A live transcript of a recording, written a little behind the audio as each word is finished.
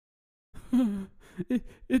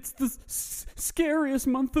It's the scariest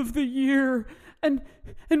month of the year, and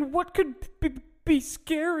what could be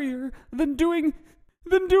scarier than doing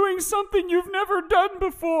something you've never done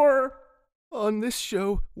before? On this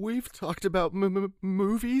show, we've talked about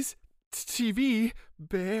movies, TV,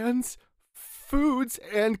 bands, foods,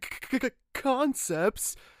 and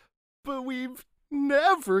concepts, but we've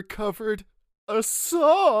never covered a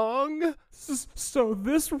song. So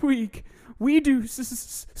this week, we do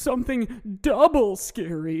something double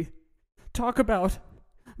scary. Talk about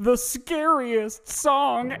the scariest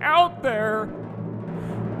song out there.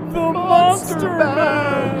 The Monster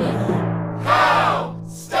Mash! How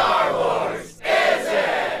Star Wars is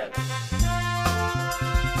it?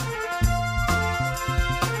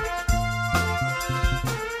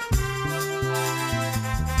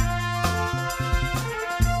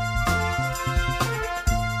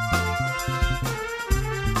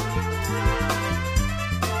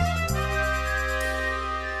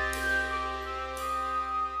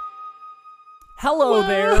 Hello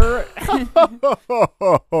there.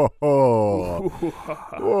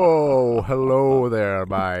 Whoa, hello there,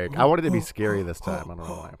 Mike. I wanted to be scary this time. I don't know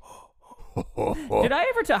why. Did I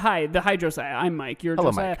ever hi Josiah? I'm Mike. You're Hello,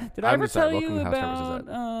 Josiah. Mike. Did I I'm ever Josiah. tell Welcome you to How Star Wars Is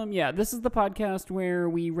about yeah, this is the podcast where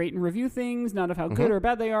we rate and review things, not of how good or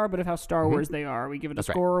bad they are, but of how Star Wars they are. We give it a That's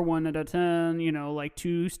right. score 1 out of 10, like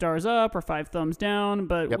 2 stars up or 5 thumbs down,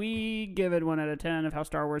 but Yep. we give it 1 out of 10 of how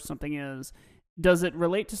Star Wars something is. Does it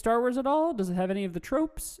relate to Star Wars at all? Does it have any of the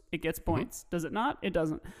tropes? It gets points. Does it not? It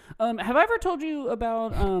doesn't. Have I ever told you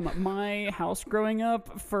about my house growing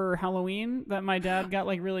up for Halloween, that my dad got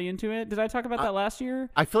really into it? Did I talk about that last year?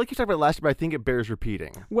 I feel like you talked about it last year, but I think it bears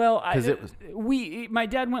repeating. Well, my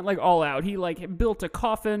dad went all out. He built a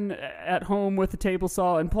coffin at home with a table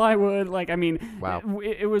saw and plywood. Wow.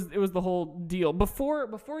 It was the whole deal.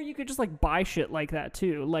 Before you could just buy shit like that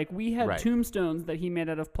too. We had Right. tombstones that he made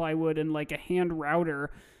out of plywood and a hand router.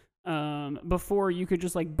 Before you could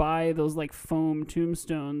just buy those foam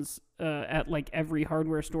tombstones at every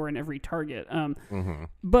hardware store and every Target.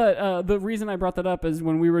 But the reason I brought that up is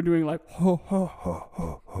when we were doing ho ho ho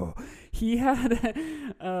ho ho, he had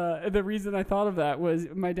the reason I thought of that was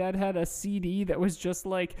my dad had a CD that was just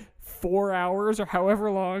 4 hours or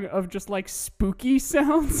however long of just spooky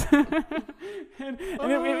sounds. and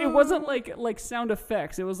it wasn't like sound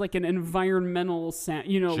effects. It was an environmental sound,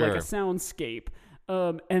 Sure. like a soundscape.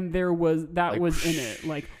 And there was was in it,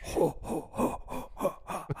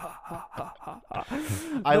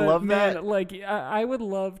 I love man, that. I would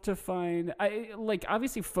love to find,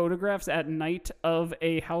 obviously photographs at night of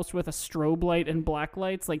a house with a strobe light and black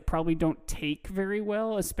lights, probably don't take very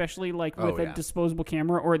well, especially with a disposable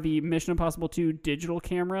camera or the Mission Impossible 2 digital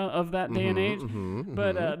camera of that day and age.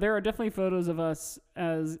 But there are definitely photos of us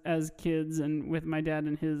as kids and with my dad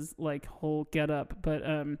and his whole getup. But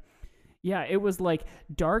yeah, it was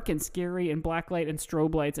dark and scary and blacklight and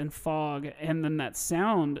strobe lights and fog. And then that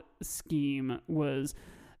sound scheme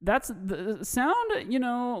that's the sound,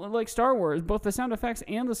 like Star Wars, both the sound effects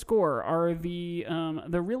and the score are the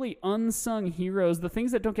really unsung heroes, the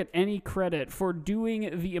things that don't get any credit for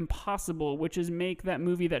doing the impossible, which is make that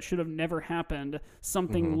movie that should have never happened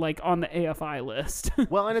something on the AFI list.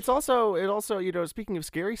 Well, and it also, speaking of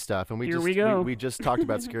scary stuff, and we just talked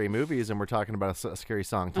about scary movies, and we're talking about a scary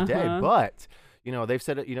song today, but they've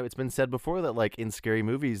said it, it's been said before that in scary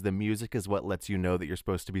movies, the music is what lets you know that you're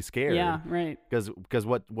supposed to be scared. Yeah, right. Because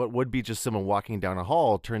what would be just someone walking down a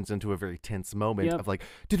hall turns into a very tense moment of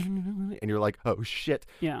and you're like, oh shit.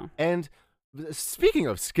 Yeah. And speaking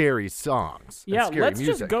of scary songs, and scary let's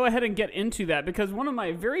music, just go ahead and get into that, because one of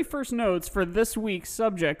my very first notes for this week's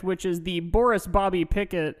subject, which is the Boris Bobby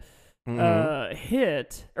Pickett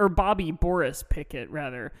hit, or Bobby Boris Pickett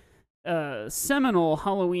rather, seminal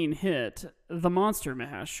Halloween hit, The Monster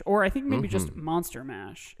Mash, or I think maybe just Monster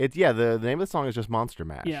Mash. the name of the song is just Monster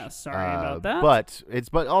Mash. Yeah, sorry about that.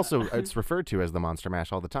 But also it's referred to as the Monster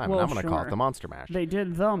Mash all the time, Well, and I'm going to call sure. it the Monster Mash. They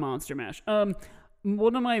did the Monster Mash.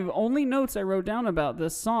 One of my only notes I wrote down about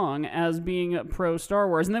this song as being pro Star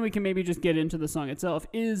Wars, and then we can maybe just get into the song itself,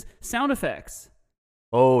 is sound effects.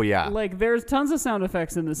 Oh yeah, There's tons of sound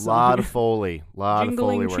effects in this song. lot of Foley work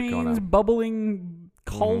Jingling going chains, on. bubbling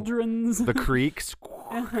cauldrons. The creaks.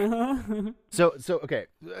 So okay,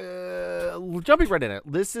 jumping right in it.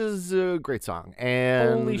 This is a great song, and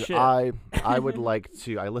Holy shit. I would like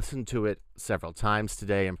to. I listened to it several times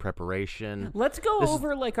today in preparation. Let's go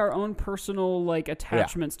over our own personal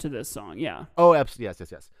attachments to this song. Yeah. Oh, absolutely,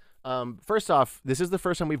 yes. First off, this is the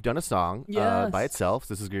first time we've done a song by itself.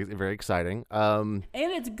 So this is very exciting. And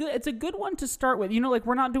it's good. It's a good one to start with. Like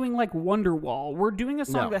we're not doing like Wonderwall. We're doing a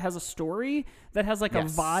song that has a story, that has like a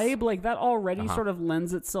vibe. Like that already sort of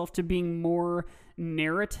lends itself to being more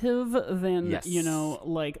narrative than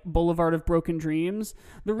like Boulevard of Broken Dreams.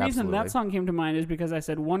 The reason that song came to mind is because I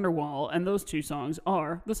said Wonderwall, and those two songs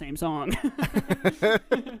are the same song.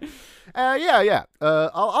 I'll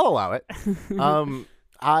allow it.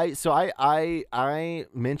 I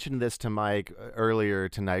mentioned this to Mike earlier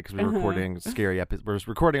tonight because we were recording we're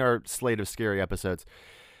recording our slate of scary episodes.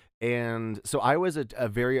 And so I was a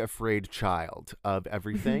very afraid child of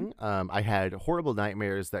everything. I had horrible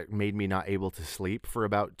nightmares that made me not able to sleep for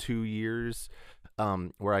about 2 years,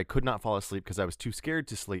 where I could not fall asleep because I was too scared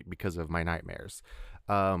to sleep because of my nightmares.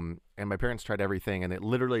 And my parents tried everything, and it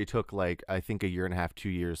literally took like, I think 1.5 years, 2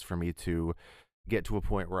 years for me to get to a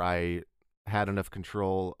point where I had enough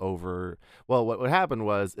control over, well, what happened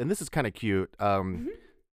was, and this is kind of cute,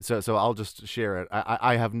 so I'll just share it.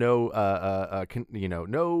 I have no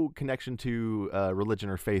no connection to religion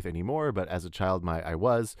or faith anymore, but as a child I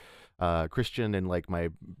was Christian, and like my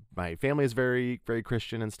family is very, very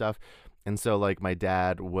Christian and stuff. And so like my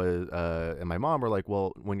dad was and my mom were like,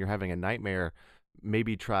 well, when you're having a nightmare,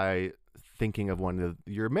 maybe try thinking of one of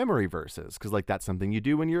your memory verses, because like that's something you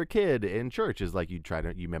do when you're a kid in church, is like you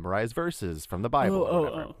memorize verses from the Bible or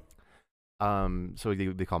whatever. So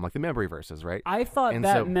they call them like the memory verses, right? I thought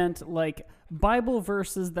that meant like Bible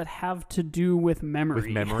verses that have to do with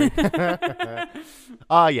memory. With memory?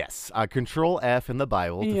 Yes. Control F in the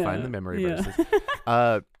Bible to find the memory verses.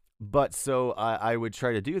 But so I would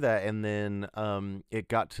try to do that, and then it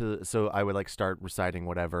got to, so I would like start reciting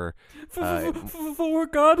whatever. For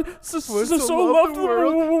God so loved the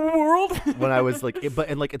world. When I was like,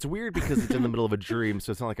 it's weird because it's in the middle of a dream,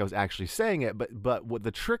 so it's not like I was actually saying it. But what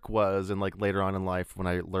the trick was, and like later on in life when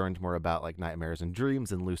I learned more about like nightmares and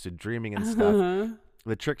dreams and lucid dreaming and stuff.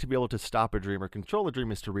 The trick to be able to stop a dream or control a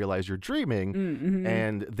dream is to realize you're dreaming,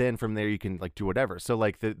 and then from there you can like do whatever. So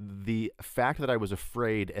like the fact that I was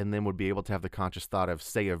afraid and then would be able to have the conscious thought of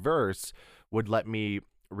say a verse would let me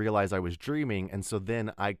realize I was dreaming, and so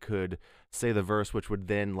then I could say the verse, which would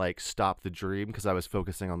then like stop the dream because I was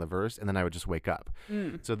focusing on the verse, and then I would just wake up.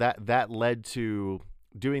 So that led to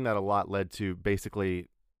doing that a lot, led to basically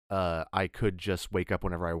I could just wake up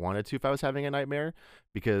whenever I wanted to if I was having a nightmare,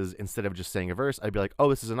 because instead of just saying a verse, I'd be like, oh,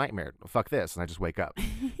 this is a nightmare. Fuck this. And I just wake up.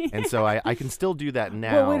 And so I can still do that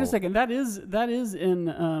now. Well, wait a second. That is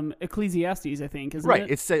in Ecclesiastes, I think, isn't right.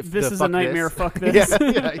 it? It's this is a nightmare. Fuck this.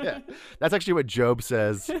 yeah. That's actually what Job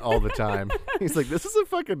says all the time. He's like, this is a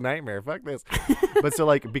fucking nightmare. Fuck this. But so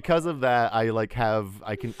like, because of that,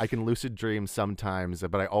 I can lucid dream sometimes,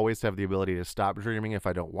 but I always have the ability to stop dreaming if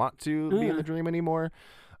I don't want to be in the dream anymore.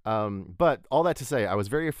 But all that to say, I was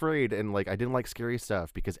very afraid, and like I didn't like scary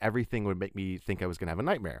stuff because everything would make me think I was gonna have a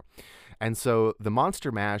nightmare. And so the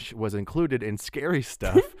Monster Mash was included in scary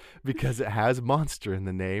stuff because it has monster in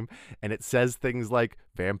the name, and it says things like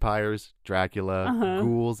vampires, Dracula,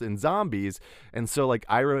 ghouls, and zombies. And so like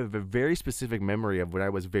I have a very specific memory of when I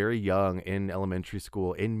was very young in elementary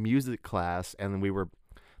school in music class, and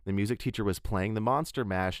the music teacher was playing the Monster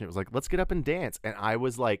Mash, and it was like, let's get up and dance. And I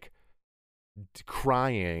was like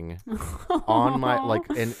crying on my like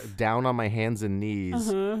and down on my hands and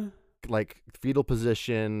knees, like fetal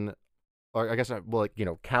position, or I guess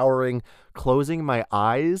cowering, closing my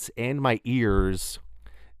eyes and my ears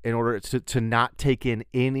in order to not take in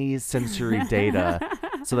any sensory data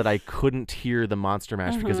so that I couldn't hear the Monster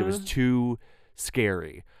Mash because it was too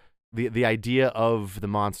scary. The idea of the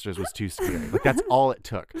monsters was too scary. Like that's all it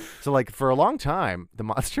took. So like for a long time, the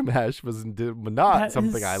Monster Mash was not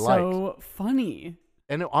something I liked. So funny.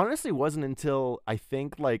 And it honestly wasn't until I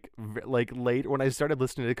think like late when I started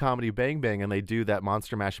listening to Comedy Bang Bang, and they do that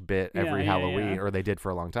Monster Mash bit every Halloween, or they did for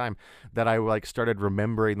a long time, that I like started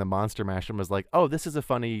remembering the Monster Mash and was like, oh, this is a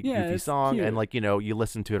funny, goofy song, cute. And like you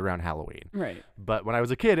listen to it around Halloween. Right. But when I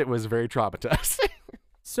was a kid, it was very traumatizing.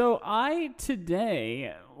 So I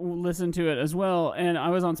today listened to it as well, and I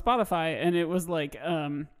was on Spotify, and it was like,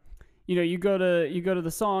 you go to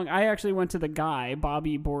the song. I actually went to the guy,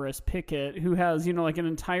 Bobby Boris Pickett, who has like an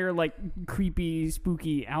entire like creepy,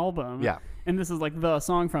 spooky album. Yeah, and this is like the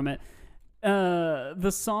song from it. The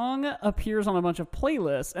song appears on a bunch of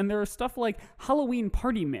playlists, and there's stuff like Halloween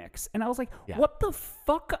Party Mix, and I was like, what the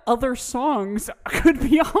fuck other songs could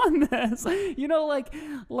be on this?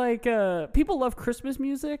 Like people love Christmas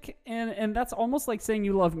music, and that's almost like saying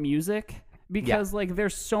you love music, because like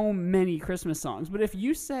there's so many Christmas songs. But if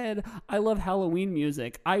you said I love Halloween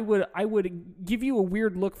music, I would give you a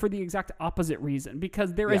weird look for the exact opposite reason,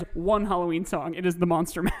 because there is one Halloween song. It is the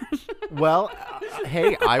Monster Mash. Well,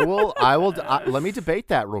 hey, I will let me debate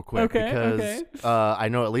that real quick, because I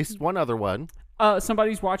know at least one other one.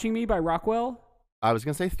 Somebody's Watching Me by Rockwell. I was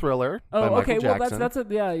gonna say Thriller. by Michael Jackson. Well that's a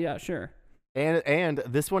yeah, sure. And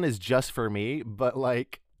this one is just for me, but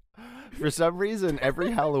like for some reason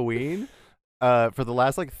every Halloween for the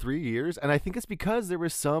last like 3 years, and I think it's because there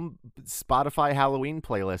was some Spotify Halloween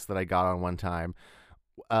playlist that I got on one time.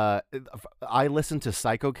 I listened to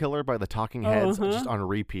Psycho Killer by the Talking Heads just on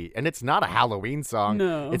repeat, and it's not a Halloween song.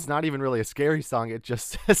 No, it's not even really a scary song. It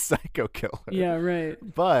just says Psycho Killer. Yeah, right.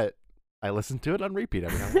 But I listen to it on repeat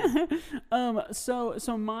every now.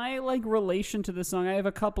 So my like relation to this song, I have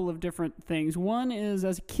a couple of different things. One is,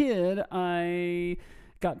 as a kid, I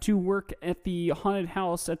got to work at the haunted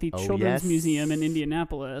house at the Children's Museum in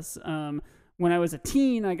Indianapolis. When I was a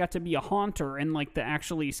teen, I got to be a haunter in like the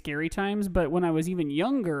actually scary times. But when I was even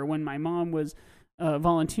younger, when my mom was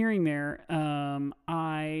volunteering there,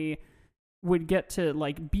 I would get to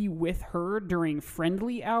like be with her during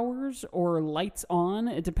friendly hours or lights on.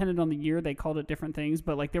 It depended on the year. They called it different things,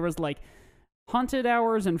 but like there was like haunted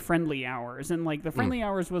hours and friendly hours. And like the friendly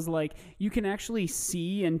hours was like you can actually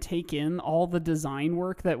see and take in all the design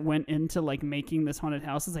work that went into like making this haunted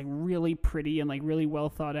house. It's like really pretty and like really well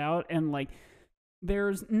thought out. And like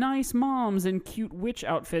there's nice moms in cute witch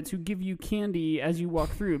outfits who give you candy as you walk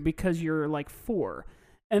through because you're like 4.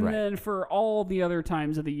 And then for all the other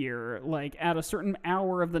times of the year, like at a certain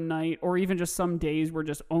hour of the night, or even just some days were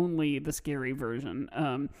just only the scary version.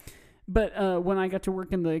 But when I got to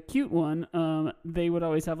work in the cute one, they would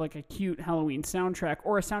always have like a cute Halloween soundtrack,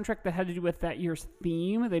 or a soundtrack that had to do with that year's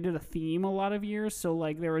theme. They did a theme a lot of years. So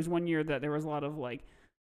like there was one year that there was a lot of like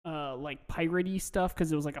piratey stuff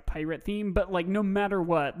because it was like a pirate theme, but like no matter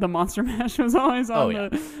what, the Monster Mash was always on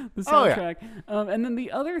the soundtrack. And then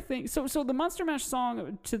the other thing, so the Monster Mash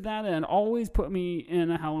song to that end always put me in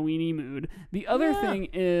a Halloweeny mood. The other thing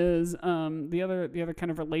is the other kind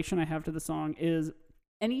of relation I have to the song is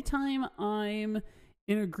anytime I'm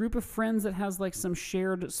in a group of friends that has like some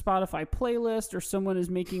shared Spotify playlist, or someone is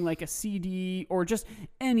making like a CD or just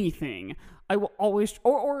anything, I will always,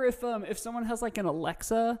 or if someone has like an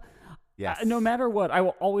Alexa, no matter what, I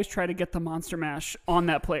will always try to get the Monster Mash on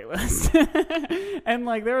that playlist. And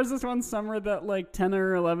like there was this one summer that like 10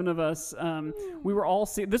 or 11 of us, we were all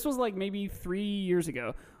this was like maybe 3 years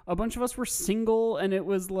ago. A bunch of us were single, and it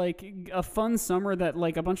was like a fun summer that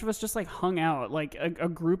like a bunch of us just like hung out, like a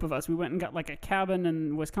group of us. We went and got like a cabin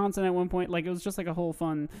in Wisconsin at one point. Like it was just like a whole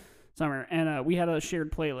fun summer, and we had a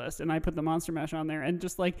shared playlist, and I put the Monster Mash on there, and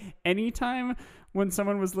just like anytime when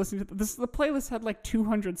someone was listening to this, the playlist had like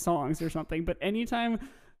 200 songs or something, but anytime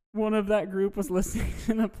one of that group was listening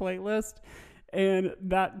to the playlist and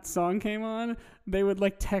that song came on, they would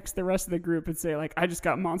like text the rest of the group and say like, I just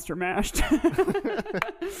got Monster Mashed.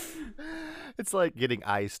 It's like getting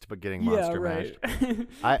iced, but getting Monster Mashed.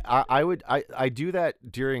 I do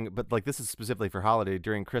that during, but like this is specifically for holiday,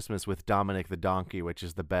 during Christmas with Dominic the Donkey, which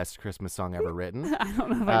is the best Christmas song ever written. I don't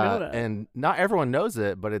know if I know that. And not everyone knows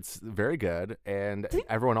it, but it's very good. And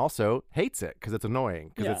everyone also hates it because it's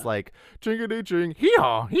annoying. Because it's like, ching-a-dee-ching,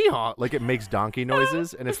 hee-haw, hee-haw. Like it makes donkey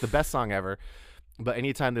noises, and it's the best song ever. But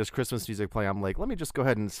anytime there's Christmas music playing, I'm like, let me just go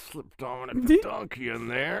ahead and slip Dominic the Donkey in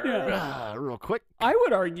there real quick. I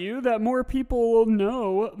would argue that more people will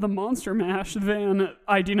know the Monster Mash than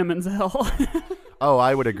Idina Menzel. Oh,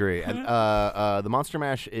 I would agree. And the Monster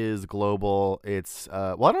Mash is global. It's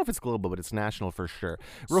well, I don't know if it's global, but it's national for sure.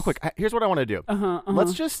 Real quick, here's what I want to do.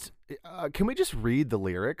 Let's just can we just read the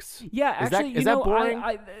lyrics? Yeah, actually, is that boring?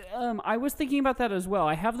 I was thinking about that as well.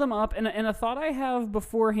 I have them up, and a thought I have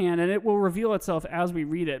beforehand, and it will reveal itself as we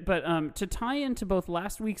read it. But to tie into both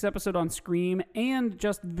last week's episode on Scream and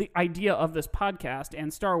just the idea of this podcast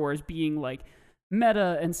and Star Wars being like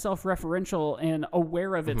meta and self-referential and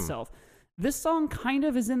aware of itself. This song kind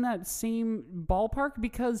of is in that same ballpark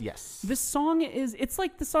because this song it's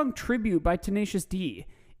like the song Tribute by Tenacious D.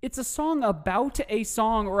 It's a song about a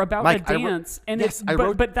song or about a dance,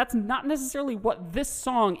 but that's not necessarily what this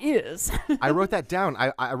song is. I wrote that down.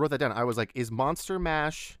 I wrote that down. I was like, is Monster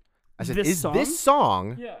Mash, I said, this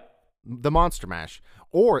song the Monster Mash?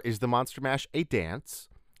 Or is the Monster Mash a dance?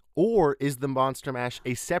 Or is the Monster Mash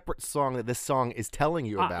a separate song that this song is telling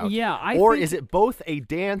you about? Or is it both a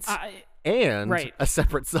dance and a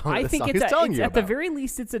separate song. I think it's at the very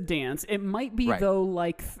least it's a dance. It might be though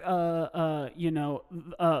like the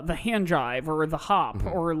hand jive or the hop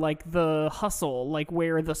or like the hustle, like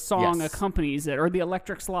where the song accompanies it, or the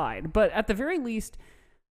electric slide. But at the very least,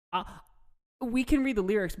 we can read the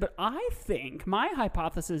lyrics. But I think my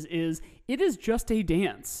hypothesis is it is just a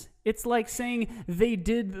dance. It's like saying they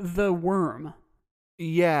did the worm.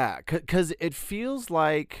 Yeah, because it feels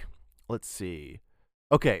like. Let's see.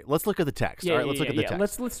 Okay, let's look at the text. All right, let's look at the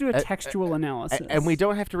text. Let's do a textual analysis. And we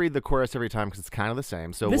don't have to read the chorus every time because it's kind of the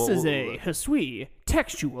same. So this is a Hisui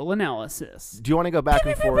textual analysis. Do you want to go back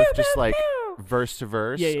and forth, just like verse to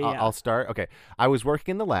verse? Yeah. I'll start. Okay. I was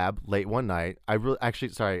working in the lab late one night. I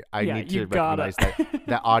need to recognize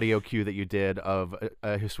that audio cue that you did of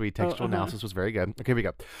Hisui textual analysis was very good. Okay, here we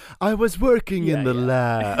go. I was working in the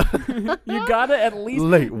lab. You gotta at least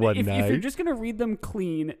late one night. If you're just gonna read them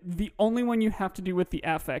clean, the only one you have to do with the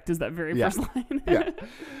affect is that very first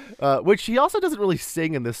line. Which he also doesn't really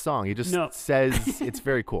sing in this song. He just says it's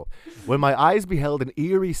very cool. When my eyes beheld an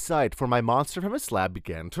eerie sight, for my monster from his slab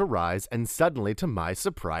began to rise, and suddenly, to my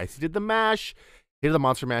surprise, he did the mash. He did the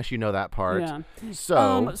monster mash. You know that part. Yeah.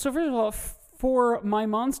 So first of all, for my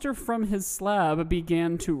monster from his slab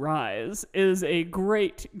began to rise is a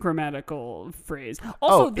great grammatical phrase.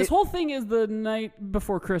 Also, this whole thing is the night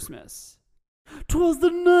before Christmas. 'Twas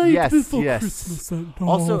the night before Christmas.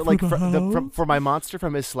 Also, like for my monster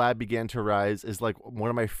from his slab began to rise is like one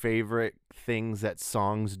of my favorite things that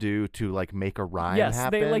songs do to like make a rhyme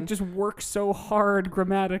happen. They like just work so hard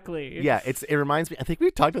grammatically. Yeah, it reminds me. I think we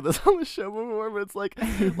talked about this on the show before, but it's like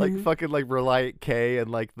fucking like Reliant K and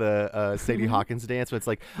like the Sadie Hawkins dance. But it's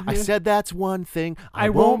like I said that's one thing I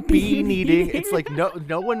won't be needing. It's like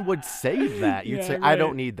no one would say that. You'd say I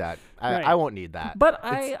don't need that. I won't need that. But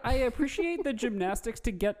I appreciate the gymnastics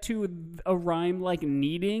to get to a rhyme like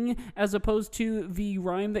needing as opposed to the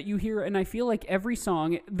rhyme that you hear. And I feel like every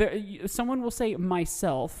song, someone will say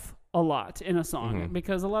myself a lot in a song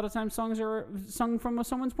because a lot of times songs are sung from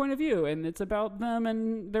someone's point of view and it's about them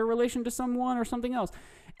and their relation to someone or something else.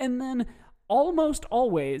 And then almost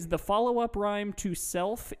always the follow-up rhyme to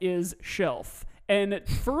self is shelf. And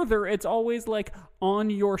further, it's always like on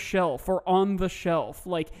your shelf or on the shelf,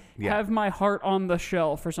 like have my heart on the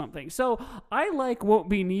shelf or something. So I like won't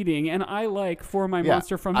be needing, and I like for my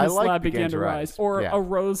monster from his slab began to rise, or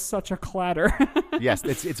arose such a clatter. Yes,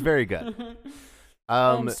 it's very good.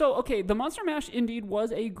 The Monster Mash indeed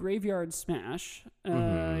was a graveyard smash. He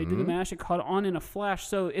did the mash, it caught on in a flash,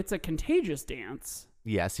 so it's a contagious dance.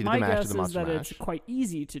 Yes, he did the mash to the Monster Mash. My guess is that it's quite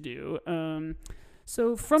easy to do.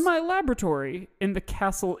 So from my laboratory in the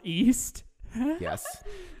castle east,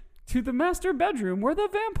 to the master bedroom where the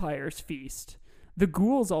vampires feast. The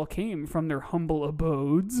ghouls all came from their humble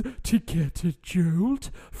abodes to get a jolt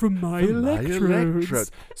from my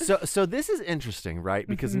electrodes. So this is interesting, right?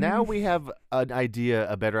 Because now we have a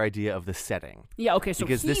better idea of the setting. Yeah, okay, so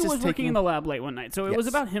because he was working in the lab late one night, so it was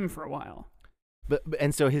about him for a while.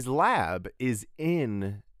 And so his lab is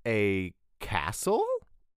in a castle?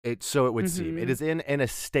 It would seem. It is in an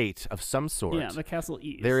estate of some sort. Yeah, the castle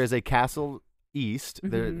east. There is a castle east,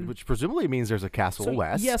 which presumably means there's a castle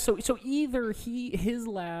west. Yeah, so either his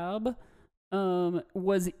lab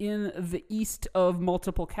was in the east of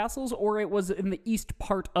multiple castles, or it was in the east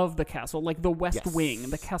part of the castle, like the west wing,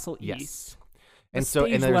 the castle east. And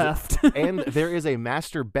there is a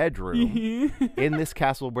master bedroom in this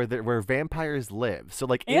castle where vampires live. So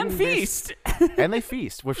like and feast. And they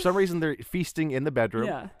feast. For some reason they're feasting in the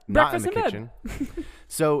bedroom, not in the kitchen.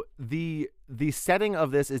 So the setting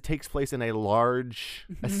of this takes place in a large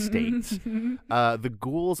estate. The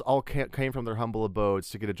ghouls all came from their humble abodes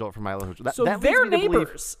to get a jolt from my electrodes. So they're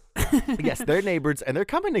neighbors. Yes, they're neighbors, and they're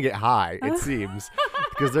coming to get high, it seems,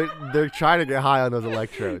 because they're trying to get high on those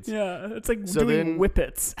electrodes. Yeah, it's like doing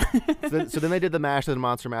whippets. so then they did the mash, the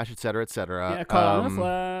monster mash, et cetera, et cetera. Yeah, caught on a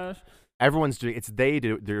flash. Everyone's doing it.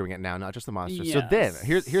 They're doing it now, not just the monsters. Yes. So then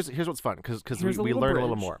here's what's fun because we learned a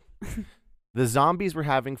little more. The zombies were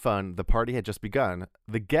having fun. The party had just begun.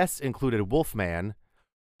 The guests included Wolfman,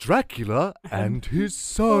 Dracula, and his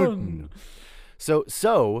son.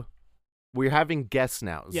 So we're having guests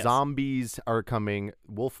now. Yes. Zombies are coming.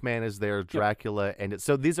 Wolfman is there. Dracula, and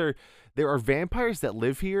so there are vampires that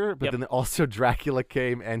live here, but then also Dracula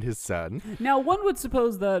came and his son. Now, one would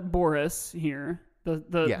suppose that Boris here,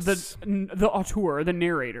 the auteur, the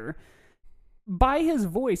narrator, by his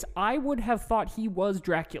voice, I would have thought he was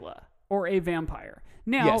Dracula. Or a vampire.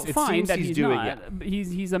 Now, fine that he's not. Yeah.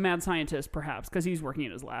 He's a mad scientist, perhaps, because he's working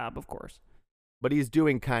in his lab, of course. But he's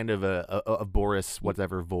doing kind of a Boris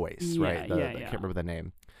whatever voice, right? I can't remember the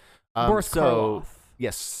name. Boris Karloff.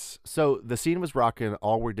 Yes. So the scene was rocking.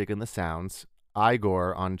 All were digging the sounds.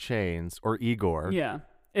 Igor on chains, or Igor. Yeah.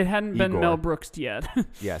 It hadn't been Mel Brooks yet.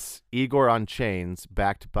 Yes. Igor on chains,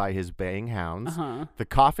 backed by his baying hounds. The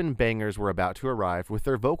Coffin Bangers were about to arrive with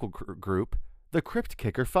their vocal group, the Crypt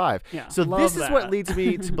Kicker 5. Yeah, so this is what leads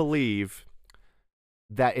me to believe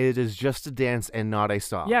that it is just a dance and not a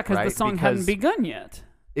song. Yeah, right? The song hadn't begun yet.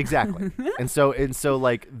 Exactly. and so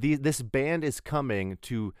like this band is coming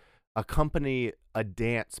to accompany a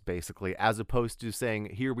dance, basically, as opposed to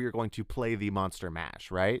saying, here we are going to play the Monster Mash,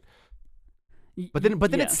 right? But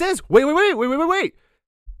then it says, wait.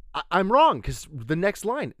 I'm wrong, because the next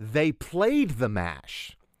line, they played the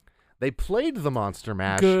mash. They played the Monster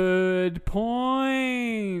Mash. Good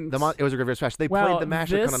point. It was a reverse mash. They played the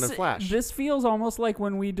mash at Conan and Flash. This feels almost like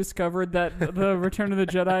when we discovered that the Return of the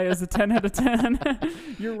Jedi is a 10 out of 10.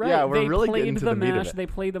 You're right. Yeah, we're really getting to the meat of it. They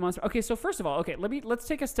played the Monster. Okay, so first of all, let's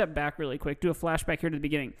take a step back really quick. Do a flashback here to the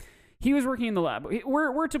beginning. He was working in the lab.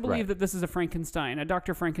 We're to believe that this is a Frankenstein, a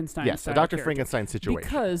Dr. Frankenstein. Yes, a Dr. Frankenstein situation.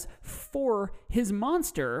 Because for his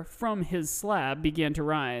monster from his slab began to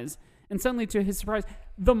rise, and suddenly, to his surprise,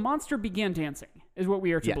 the monster began dancing, is what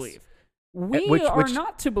we are to believe. We are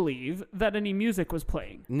not to believe that any music was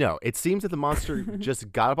playing. No, it seems that the monster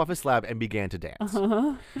just got up off his slab and began to dance.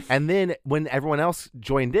 And then when everyone else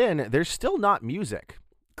joined in, there's still not music.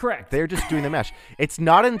 Correct. They're just doing the mash. It's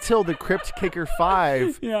not until the Crypt Kicker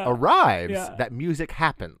 5 arrives that music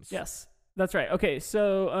happens. Yes, that's right. Okay,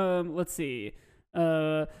 so let's see.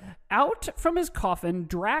 Out from his coffin,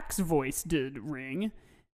 Drax's voice did ring.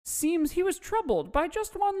 Seems he was troubled by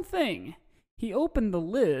just one thing. He opened the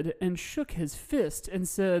lid and shook his fist and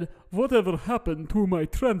said, "Whatever happened to my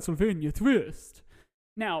Transylvania twist?"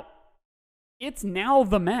 Now, it's now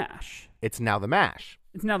the mash. It's now the mash.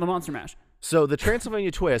 It's now the Monster Mash. So the Transylvania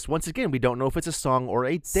Twist, once again, we don't know if it's a song or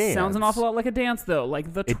a dance. Sounds an awful lot like a dance, though,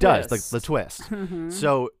 like the twist. It does, like the twist.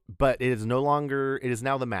 So, but it is no longer, it is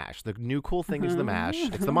now the mash. The new cool thing is the mash.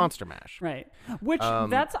 It's the Monster Mash. Right. Which,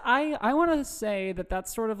 I want to say that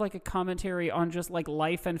that's sort of like a commentary on just like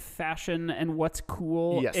life and fashion and what's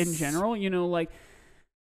cool in general. You know, like,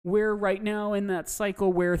 we're right now in that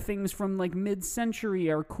cycle where things from like mid-century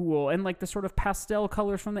are cool, and like the sort of pastel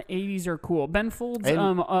colors from the 80s are cool. Ben Folds'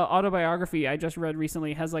 autobiography I just read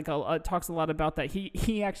recently has like talks a lot about that.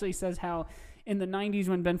 He actually says how in the 90s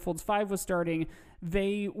when Ben Folds 5 was starting,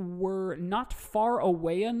 they were not far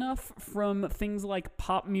away enough from things like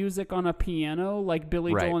pop music on a piano, like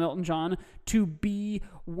Billy Joel and Elton John, to be,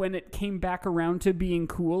 when it came back around to being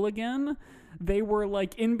cool again, they were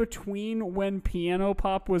like in between when piano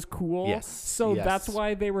pop was cool. Yes. So that's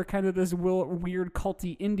why they were kind of this weird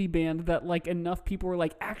culty indie band that like enough people were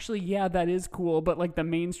like, actually, yeah, that is cool. But like the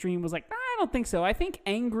mainstream was like, I don't think so. I think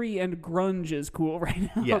angry and grunge is cool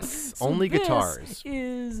right now. Yes. So only guitars.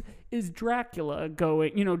 Is Dracula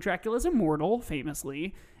going, you know, Dracula's immortal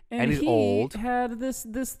famously. And he's old. Had this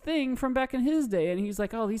thing from back in his day. And he's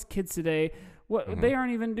like, oh, these kids today, they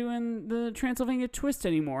aren't even doing the Transylvania Twist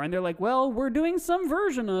anymore. And they're like, well, we're doing some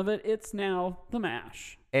version of it. It's now the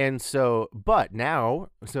mash. And so, but now,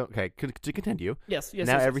 to continue. Yes.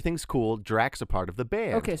 Now everything's cool. Drax a part of the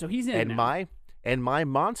band. Okay, so he's in and now. my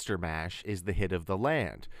Monster Mash is the hit of the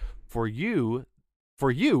land. For you,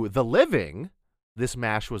 the living, this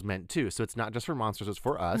mash was meant too. So it's not just for monsters, it's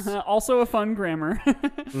for us. Also a fun grammar.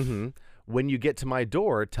 When you get to my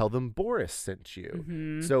door, tell them Boris sent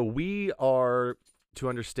you. So we are to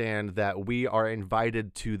understand that we are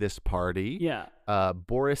invited to this party. Yeah.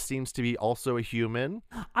 Boris seems to be also a human.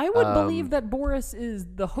 I would believe that Boris is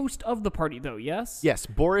the host of the party, though, yes? Yes,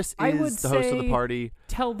 Boris is the host of the party.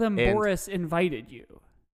 Tell them Boris invited you.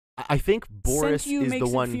 I think Boris is the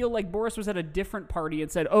one. Makes it feel like Boris was at a different party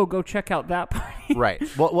and said, oh, go check out that party. Right.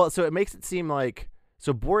 Well, so it makes it seem like,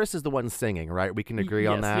 so Boris is the one singing, right? We can agree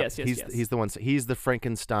on that. Yes. He's the one. He's the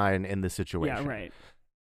Frankenstein in this situation. Yeah, right.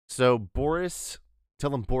 So Boris,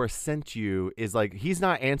 tell him Boris sent you is like, he's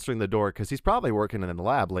not answering the door because he's probably working in the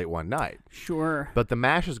lab late one night. Sure. But the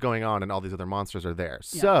mash is going on and all these other monsters are there.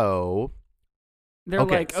 Yeah. So they're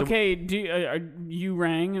like, okay, you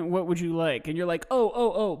rang. What would you like? And you're like,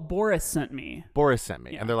 oh, Boris sent me. Boris sent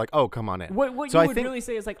me. Yeah. And they're like, oh, come on in. What so you would really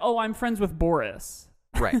say is like, oh, I'm friends with Boris.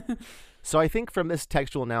 Right. So I think from this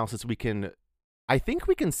textual analysis, we can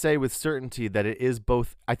say with certainty that it is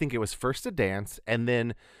both. I think it was first a dance, and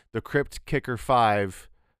then the Crypt Kicker 5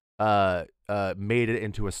 made it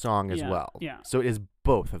into a song as well. Yeah. So it is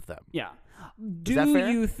both of them. Yeah. Do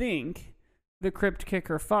you think the Crypt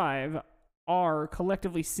Kicker 5 are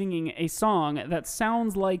collectively singing a song that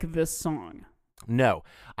sounds like this song? No.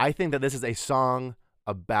 I think that this is a song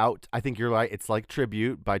about. I think you're right. It's like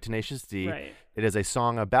Tribute by Tenacious D. Right. It is a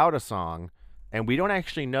song about a song, and we don't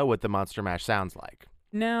actually know what the Monster Mash sounds like.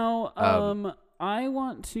 Now, I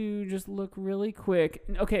want to just look really quick.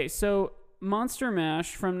 Okay, so Monster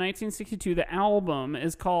Mash from 1962, the album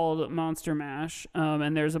is called Monster Mash,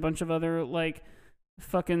 and there's a bunch of other like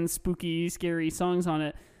fucking spooky, scary songs on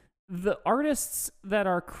it. The artists that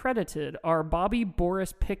are credited are Bobby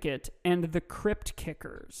Boris Pickett and the Crypt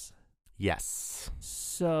Kickers. Yes.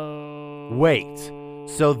 So wait.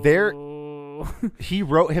 So there, he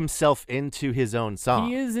wrote himself into his own song.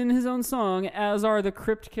 He is in his own song, as are the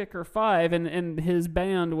Crypt Kicker 5, and his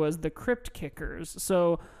band was the Crypt Kickers.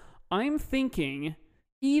 So I'm thinking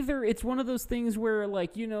either it's one of those things where,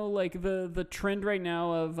 like, you know, like the trend right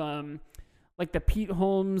now of like the Pete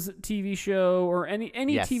Holmes TV show or any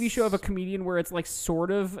yes. TV show of a comedian where it's like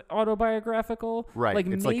sort of autobiographical. Right. Like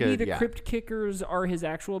it's maybe like the Crypt Kickers are his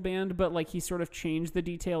actual band, but like he sort of changed the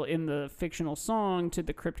detail in the fictional song to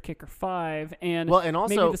the Crypt Kicker 5. And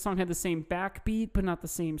also, maybe the song had the same backbeat but not the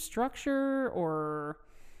same structure, or...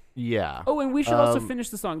 Yeah. Oh, and we should also finish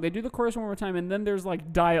the song. They do the chorus one more time, and then there's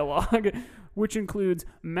like dialogue, which includes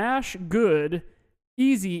mash good,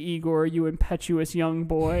 easy Igor, you impetuous young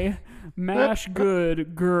boy, mash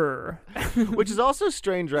good, grr. Which is also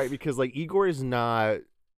strange, right? Because like Igor is not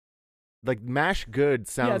like mash good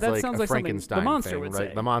sounds like a Frankenstein the monster thing, would right?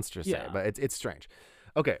 say. The monster say, but it's strange.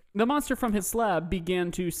 Okay. The monster from his slab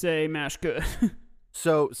began to say mash good.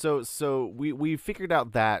 So we figured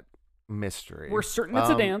out that mystery. We're certain it's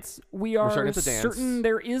a dance. We are certain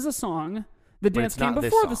there is a song. The dance came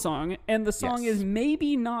before the song, and the song is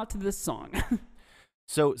maybe not this song.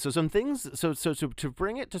 So some things. So to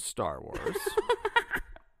bring it to Star Wars.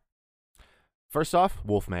 First off,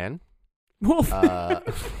 Wolfman.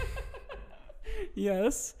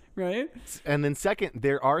 Yes. Right. And then second,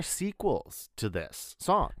 there are sequels to this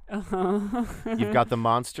song. Uh-huh. You've got the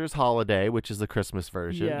Monsters Holiday, which is the Christmas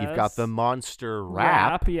version. Yes. You've got the Monster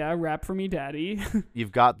Rap. Yeah, Rap for Me Daddy.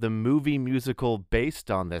 You've got the movie musical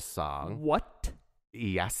based on this song. What?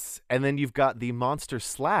 Yes. And then you've got the Monster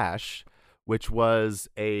Slash, which was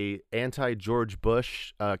a anti-George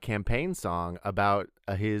Bush campaign song about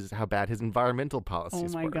how bad his environmental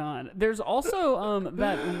policies were. Oh my God! There's also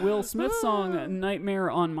that Will Smith song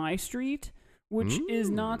 "Nightmare on My Street," which is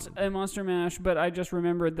not a Monster Mash, but I just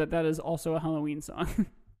remembered that is also a Halloween song.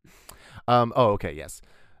 Okay, yes.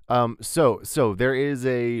 So there is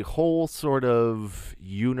a whole sort of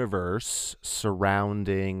universe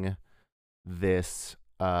surrounding this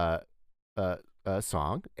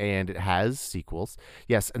song, and it has sequels.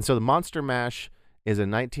 Yes, and so the Monster Mash is a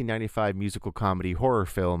 1995 musical comedy horror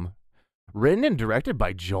film written and directed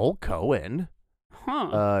by Joel Coen.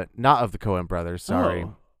 Huh. Not of the Coen brothers, sorry.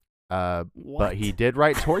 Oh. But he did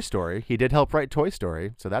write Toy Story. He did help write Toy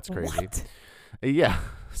Story, so that's crazy. What? Yeah,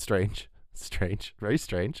 strange, very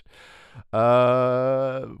strange.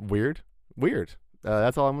 Weird.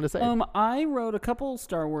 That's all I'm going to say. I wrote a couple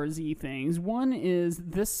Star Wars-y things. One is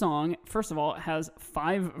this song, first of all, it has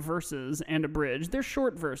 5 verses and a bridge. They're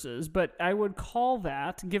short verses, but I would call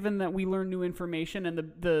that, given that we learn new information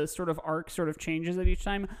and the sort of arc sort of changes at each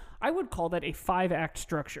time, I would call that a 5-act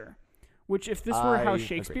structure, which if this were how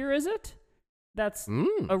Shakespeare is it, that's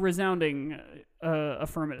a resounding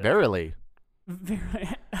affirmative. Verily.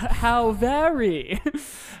 How very.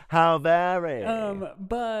 How very.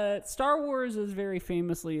 But Star Wars is very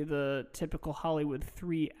famously the typical Hollywood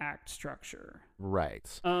 3-act structure. Right.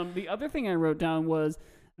 The other thing I wrote down was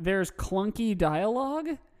there's clunky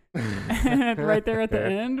dialogue. And right there at the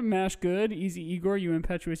end, mash good, easy Igor, you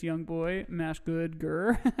impetuous young boy, mash good,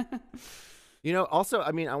 grr. You know, also,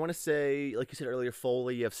 I mean, I want to say, like you said earlier,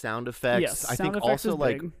 Foley, you have sound effects. Yes, I sound think effects also is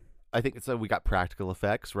like big. I think it's we got practical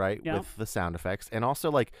effects, right, yeah. with the sound effects, and also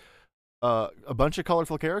like a bunch of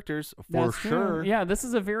colorful characters for That's sure. True. Yeah, this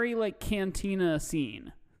is a very like cantina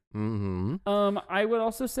scene. Mm-hmm. I would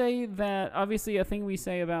also say that obviously a thing we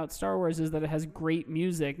say about Star Wars is that it has great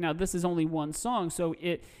music. Now this is only one song, so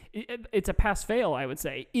it's a pass-fail. I would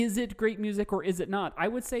say, is it great music or is it not? I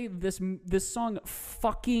would say this song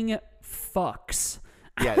fucking fucks.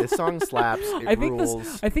 Yeah, this song slaps. It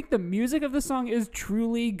rules. I think the music of the song is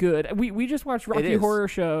truly good. We just watched Rocky Horror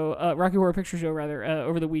Picture Show rather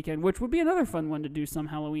over the weekend, which would be another fun one to do some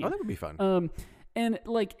Halloween. Oh, that would be fun. And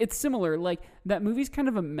like it's similar. Like that movie's kind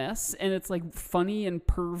of a mess, and it's like funny and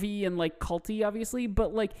pervy and like culty, obviously.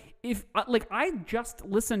 But like if I just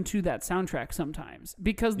listen to that soundtrack sometimes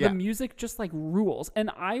because the music just like rules,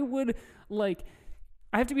 and I would like.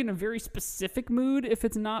 I have to be in a very specific mood if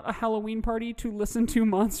it's not a Halloween party to listen to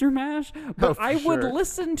Monster Mash. But I would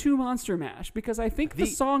listen to Monster Mash because I think the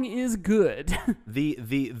song is good.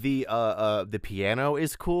 The piano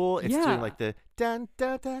is cool. It's doing like the dun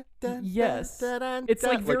dun dun dun. Yes, dun, dun, it's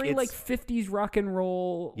like very like 50s rock and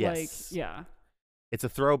roll. Yes. Like yeah. It's a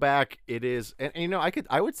throwback. It is, and you know,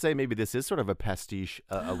 I would say maybe this is sort of a pastiche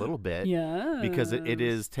a little bit, because it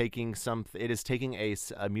is taking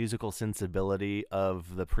a musical sensibility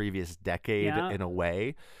of the previous decade in a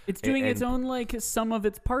way. It's doing its own like some of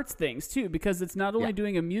its parts things too, because it's not only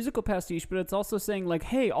doing a musical pastiche, but it's also saying like,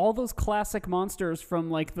 hey, all those classic monsters from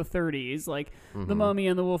like the 30s, like the Mummy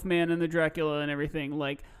and the Wolfman and the Dracula and everything.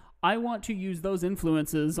 Like, I want to use those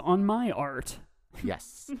influences on my art.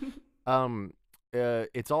 Yes.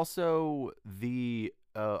 It's also the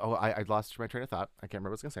I lost my train of thought. I can't remember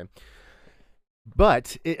what I was gonna say.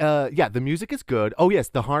 But the music is good. Oh yes,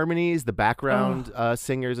 the harmonies, the background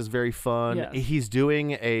singers is very fun. Yes. He's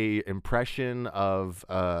doing a impression of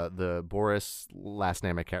the Boris last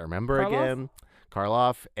name I can't remember again.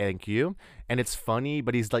 Karloff, thank you. And it's funny,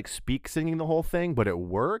 but he's like singing the whole thing, but it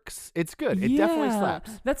works. It's good. It definitely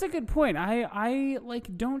slaps. That's a good point. I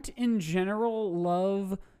like don't in general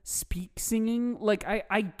love speak singing. Like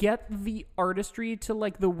I get the artistry to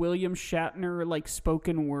like the William Shatner like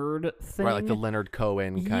spoken word thing, right? Like the Leonard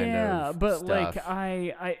Cohen kind of. Yeah, but stuff. Like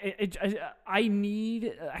I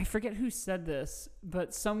need. I forget who said this,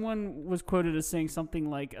 but someone was quoted as saying something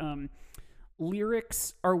like,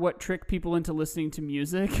 lyrics are what trick people into listening to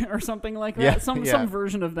music or something like that. Some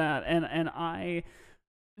version of that. And I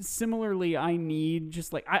similarly, I need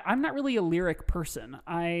just like, I'm not really a lyric person.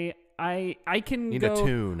 I can need go, a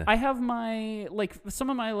tune. I have my, like,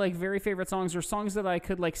 some of my, like, very favorite songs are songs that I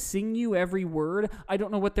could, like, sing you every word. I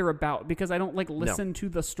don't know what they're about because I don't, like, listen to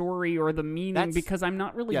the story or the meaning because I'm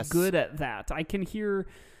not really good at that. I can hear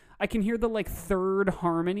the, like, third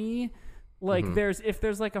harmony. Like if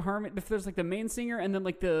there's like the main singer and then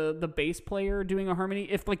like the bass player doing a harmony,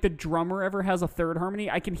 if like the drummer ever has a third harmony,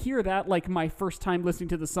 I can hear that like my first time listening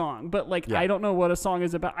to the song. But like I don't know what a song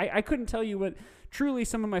is about. I couldn't tell you what truly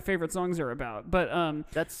some of my favorite songs are about. But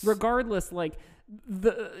that's regardless, like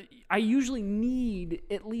I usually need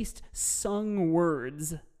at least sung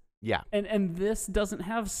words. Yeah. And this doesn't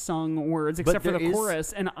have sung words except for the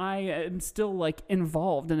chorus, and I am still like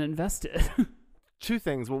involved and invested. Two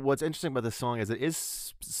things. Well, what's interesting about this song is it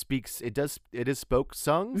is spoke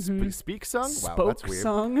sung. Wow, that's weird.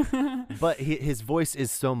 Sung. But his voice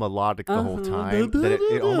is so melodic the whole time that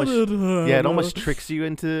it almost tricks you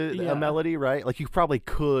into a melody, right? Like you probably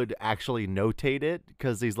could actually notate it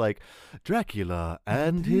because he's like Dracula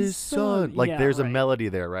and his son. Like there's a melody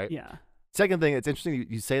there, right? Yeah. Second thing, it's interesting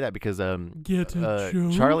you say that because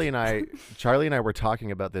Charlie and I were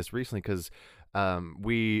talking about this recently because.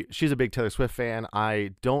 She's a big Taylor Swift fan.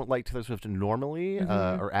 I don't like Taylor Swift normally,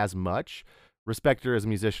 or as much. Respect her as a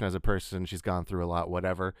musician, as a person. She's gone through a lot,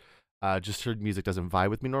 whatever. Just her music doesn't vibe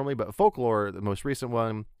with me normally. But Folklore, the most recent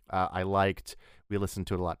one, I liked. We listened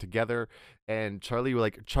to it a lot together. And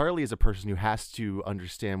Charlie is a person who has to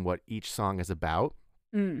understand what each song is about.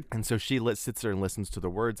 And so she sits there and listens to the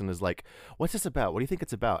words and is like, "What's this about? What do you think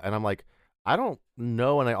it's about?" And I'm like, "I don't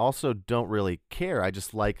know, and I also don't really care. I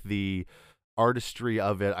just like the artistry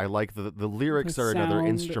of it. I like the lyrics are another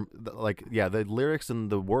instrument. Like the lyrics and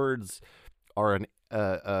the words are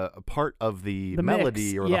a part of the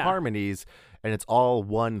melody or the harmonies, and it's all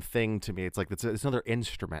one thing to me. It's like it's another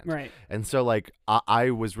instrument, right? And so like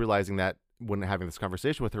I was realizing that when having this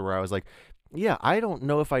conversation with her, where I was like, I don't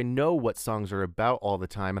know if I know what songs are about all the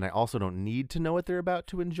time, and I also don't need to know what they're about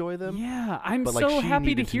to enjoy them. Yeah, I'm so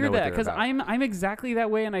happy to hear that because I'm exactly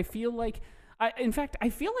that way, and I feel like. In fact, I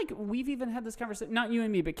feel like we've even had this conversation, not you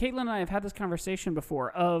and me, but Caitlin and I have had this conversation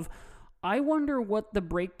before of, I wonder what the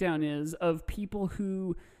breakdown is of people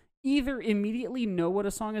who either immediately know what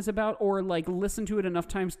a song is about or like listen to it enough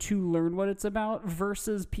times to learn what it's about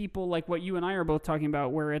versus people like what you and I are both talking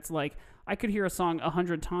about where it's like, I could hear a song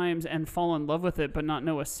 100 times and fall in love with it, but not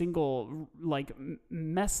know a single like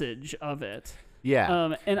message of it.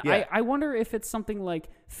 Yeah. I wonder if it's something like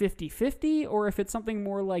 50-50 or if it's something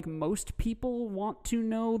more like most people want to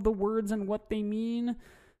know the words and what they mean.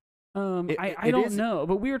 I don't know,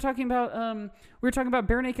 but we were talking about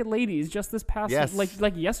Bare Naked Ladies just this past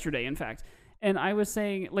like yesterday, in fact. And I was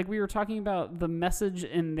saying, like, we were talking about the message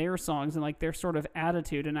in their songs and like their sort of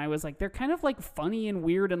attitude, and I was like, they're kind of like funny and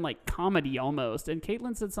weird and like comedy almost. And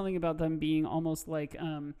Caitlin said something about them being almost like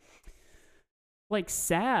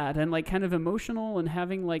sad and like kind of emotional and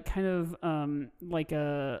having like kind of like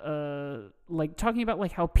like talking about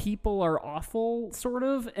like how people are awful sort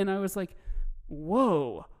of. And I was like,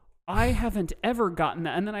 whoa, I haven't ever gotten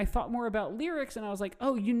that. And then I thought more about lyrics, and I was like,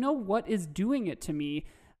 oh, you know what is doing it to me?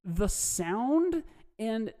 The sound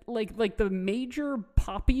and like the major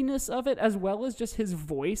poppiness of it, as well as just his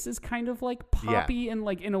voice is kind of like poppy and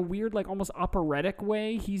like in a weird, like almost operatic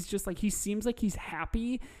way. He's just like, he seems like he's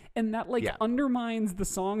happy, and that like undermines the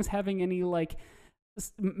songs having any like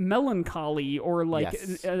melancholy or like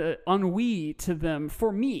ennui to them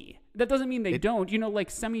for me. That doesn't mean they don't. You know, like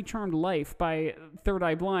Semi-Charmed Life by Third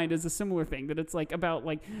Eye Blind is a similar thing, that it's like about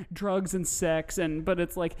like drugs and sex, but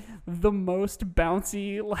it's like the most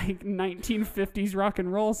bouncy like 1950s rock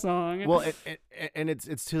and roll song. Well, and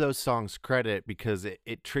it's to those songs' credit, because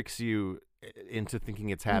it tricks you into thinking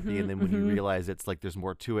it's happy, and then when you realize it's like there's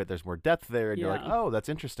more to it, there's more depth there, and you're like, oh, that's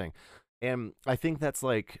interesting. And I think that's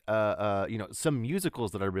like, some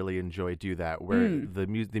musicals that I really enjoy do that, where the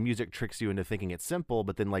music tricks you into thinking it's simple,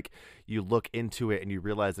 but then like you look into it and you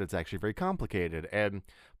realize that it's actually very complicated. And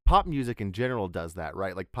pop music in general does that,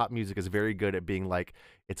 right? Like pop music is very good at being like,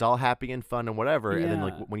 it's all happy and fun and whatever. And then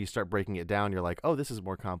like when you start breaking it down, you're like, oh, this is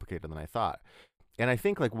more complicated than I thought. And I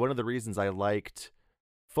think like one of the reasons I liked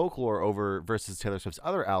Folklore over versus Taylor Swift's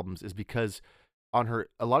other albums is because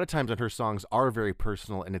a lot of times on her songs are very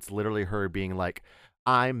personal, and it's literally her being like,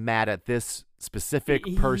 I'm mad at this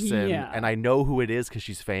specific person, and I know who it is because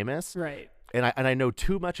she's famous, right? And I know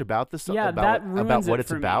too much about the song, about what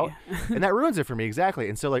it's about, and that ruins it for me, exactly.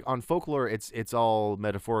 And so like on Folklore, it's all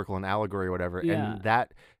metaphorical and allegory or whatever, and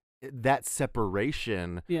that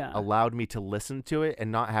separation allowed me to listen to it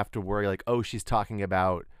and not have to worry like, oh, she's talking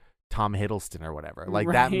about Tom Hiddleston or whatever. Like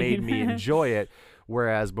that made me enjoy it.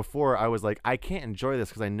 Whereas before I was like, I can't enjoy this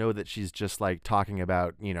because I know that she's just like talking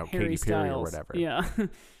about, Katy Perry or whatever. Yeah.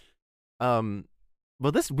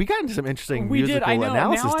 Well, we got into some interesting musical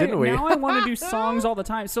analysis, didn't we? Now I want to do songs all the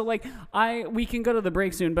time. So like we can go to the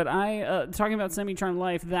break soon, but talking about Semi-Charmed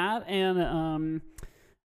Life, that and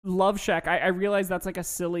Love Shack, I realize that's like a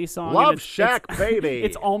silly song. Love Shack, baby.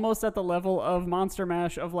 It's almost at the level of Monster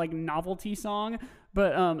Mash of like novelty song.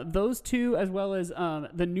 But those two, as well as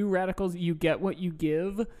the New Radicals, You Get What You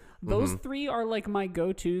Give, those three are like my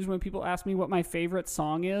go-tos when people ask me what my favorite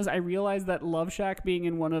song is. I realize that Love Shack being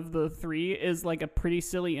in one of the three is like a pretty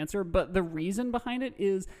silly answer, but the reason behind it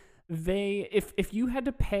is if you had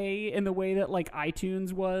to pay in the way that like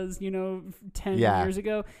iTunes was, 10 years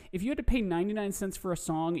ago, if you had to pay 99 cents for a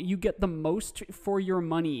song, you get the most for your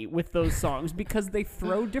money with those songs because they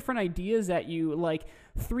throw different ideas at you. Like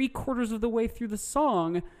 3/4 of the way through the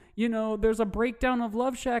song, there's a breakdown of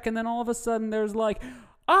Love Shack, and then all of a sudden there's like,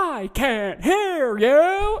 I can't hear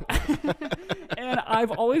you. And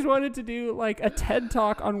I've always wanted to do like a TED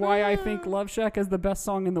Talk on why I think Love Shack is the best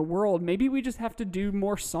song in the world. Maybe we just have to do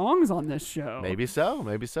more songs on this show. Maybe so.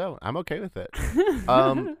 I'm okay with it.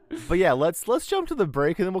 But yeah, let's jump to the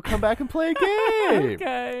break and then we'll come back and play a game.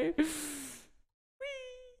 Okay.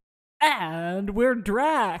 And we're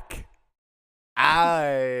Drac.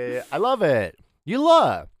 I love it. You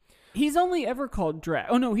love. He's only ever called Drac.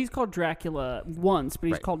 Oh, no, he's called Dracula once, but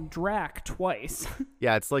he's called Drac twice.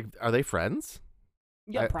 Yeah, it's like, are they friends?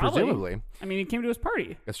 Yeah, probably. Presumably. I mean, he came to his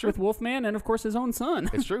party. It's true. With Wolfman and, of course, his own son.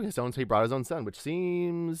 It's true. He brought his own son, which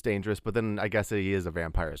seems dangerous, but then I guess he is a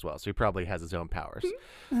vampire as well, so he probably has his own powers.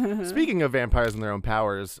 Speaking of vampires and their own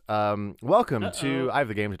powers, welcome to... I have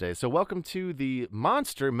the game today, so welcome to the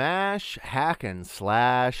Monster Mash Hack and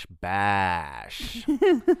Slash Bash.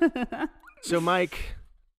 So, Mike...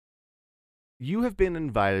 You have been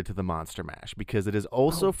invited to the Monster Mash because it is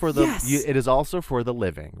also for the it is also for the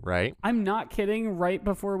living, right? I'm not kidding. Right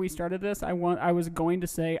before we started this, I was going to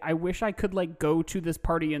say I wish I could like go to this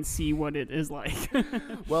party and see what it is like.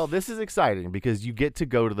 Well, this is exciting because you get to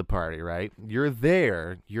go to the party, right? You're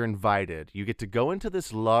there, you're invited. You get to go into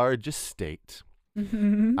this large estate.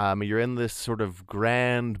 You're in this sort of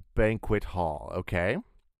grand banquet hall, okay?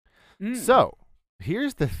 So,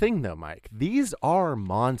 here's the thing though, Mike. These are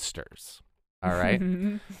monsters. All right.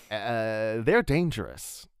 They're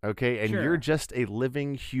dangerous. Okay. And you're just a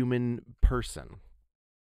living human person.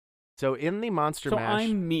 So in the Monster Mash.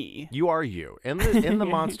 So I'm me. You are you. In the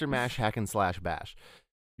Monster Mash Hack and Slash Bash,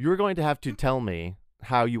 you're going to have to tell me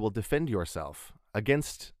how you will defend yourself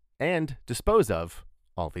against and dispose of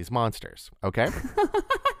all these monsters. Okay.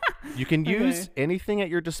 You can use anything at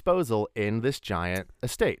your disposal in this giant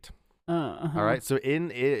estate. All right, so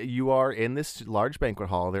you are in this large banquet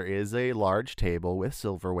hall. There is a large table with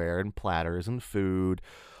silverware and platters and food,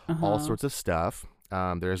 all sorts of stuff.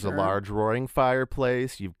 There's a large roaring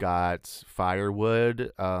fireplace. You've got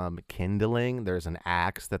firewood, kindling. There's an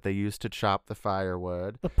axe that they use to chop the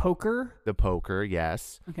firewood. The poker? The poker,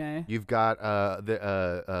 yes. Okay. You've got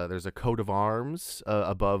there's a coat of arms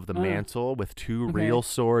above the mantle with two real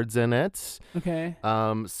swords in it. Okay.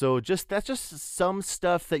 So that's just some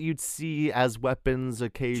stuff that you'd see as weapons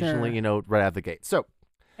occasionally, right out of the gate. So.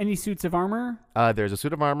 Any suits of armor? There's a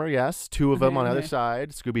suit of armor, yes. Two of them on either side.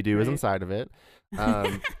 Scooby-Doo is inside of it.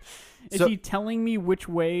 Is he telling me which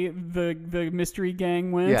way the mystery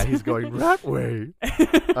gang went? Yeah, he's going that way.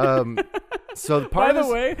 So by the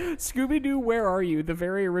way, Scooby-Doo, Where Are You? The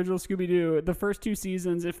very original Scooby-Doo, the first 2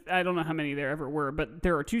 seasons, I don't know how many there ever were, but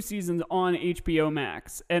there are 2 seasons on HBO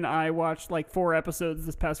Max, and I watched like 4 episodes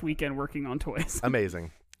this past weekend working on toys.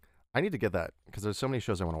 Amazing. I need to get that because there's so many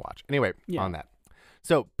shows I want to watch. Anyway, on that.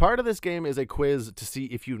 So part of this game is a quiz to see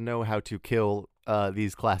if you know how to kill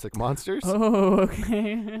these classic monsters. Oh,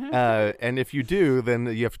 okay. And if you do, then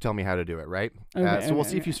you have to tell me how to do it, right? So we'll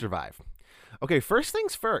see if you survive. Okay, first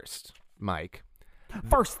things first, Mike.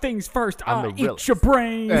 First things first, I'll eat your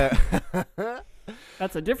brain.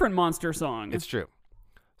 That's a different monster song. It's true.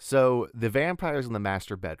 So the vampires in the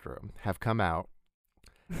master bedroom have come out.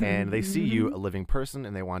 And they see you, a living person,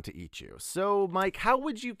 and they want to eat you. So, Mike, how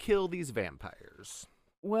would you kill these vampires?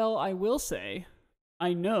 Well, I will say,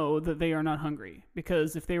 I know that they are not hungry.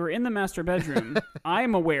 Because if they were in the master bedroom,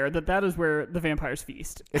 I'm aware that is where the vampires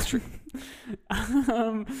feast. It's true.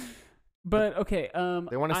 But, okay.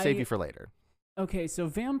 They want to save you for later. Okay, so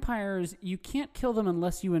vampires, you can't kill them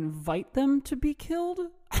unless you invite them to be killed?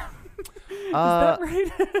 Is that right?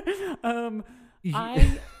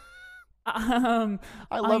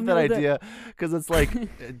 I love that idea because it's like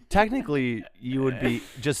technically you would be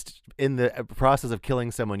just in the process of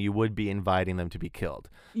killing someone, you would be inviting them to be killed.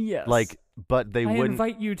 Yes. But they wouldn't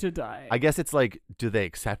invite you to die. I guess it's like, do they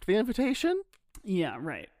accept the invitation? Yeah,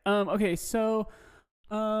 right. Okay, so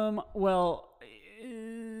well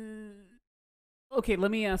okay,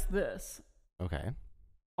 let me ask this. Okay.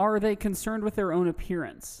 Are they concerned with their own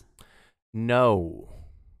appearance? No.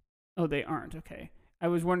 Oh, they aren't. Okay. I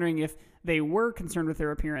was wondering if they were concerned with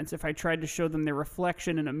their appearance. If I tried to show them their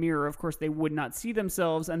reflection in a mirror, of course, they would not see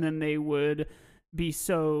themselves, and then they would be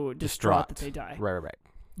so distraught that they die. Right.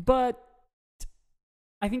 But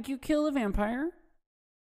I think you kill a vampire.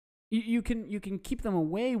 You can keep them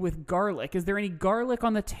away with garlic. Is there any garlic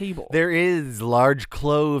on the table? There is large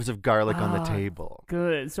cloves of garlic on the table.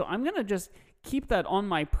 Good. So I'm going to just keep that on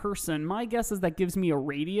my person. My guess is that gives me a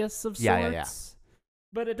radius of sorts. Yeah.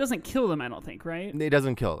 But it doesn't kill them, I don't think, right? It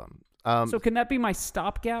doesn't kill them. So can that be my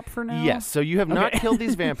stopgap for now? Yes. So you have not killed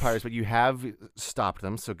these vampires, but you have stopped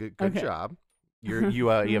them. So good job. You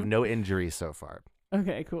have no injuries so far.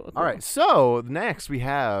 Okay, cool. All right. So next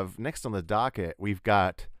on the docket, we've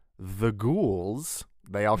got the ghouls.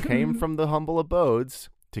 They all came from the humble abodes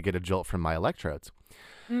to get a jolt from my electrodes.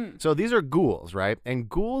 So these are ghouls, right? And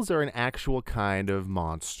ghouls are an actual kind of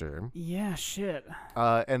monster. Yeah, shit.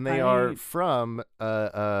 And they are from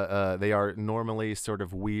they are normally sort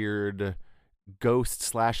of weird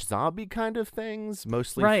ghost/zombie kind of things,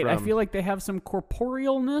 mostly right. I feel like they have some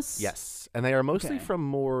corporealness. Yes, and they are mostly from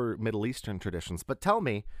more Middle Eastern traditions. But tell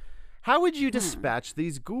me, how would you dispatch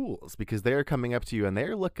these ghouls? Because they're coming up to you and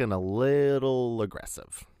they're looking a little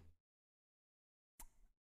aggressive.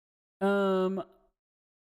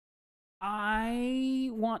 I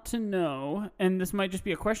want to know, and this might just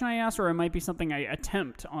be a question I ask, or it might be something I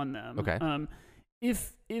attempt on them. Okay.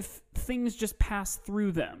 If things just pass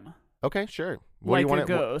through them. Okay, sure. What like a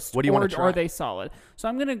ghost. What do you want to try? Or are they solid? So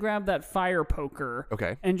I'm going to grab that fire poker.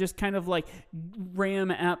 Okay. And just kind of like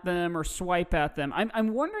ram at them or swipe at them.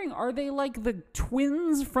 I'm wondering, are they like the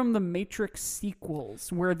twins from the Matrix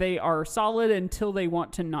sequels, where they are solid until they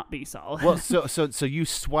want to not be solid? Well, so you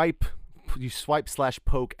swipe /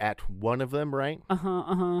 poke at one of them, right?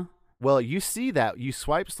 Well, you see that you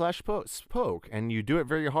swipe / poke, and you do it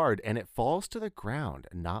very hard, and it falls to the ground,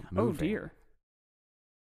 not moving. Oh dear.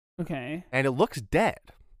 Okay. And it looks dead.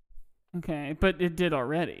 Okay, but it did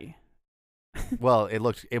already. Well, it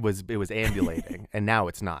was ambulating, and now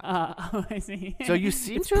it's not. Oh, I see. So you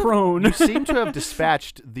seem prone. You seem to have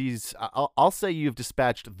dispatched these. I'll say you've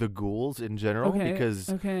dispatched the ghouls in general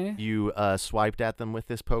because you swiped at them with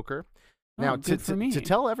this poker. Now, to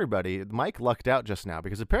tell everybody, Mike lucked out just now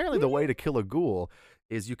because apparently the way to kill a ghoul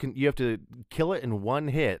is you have to kill it in one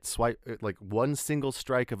hit, swipe like one single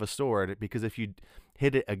strike of a sword. Because if you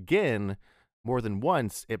hit it again more than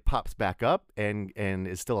once, it pops back up and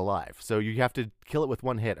is still alive. So you have to kill it with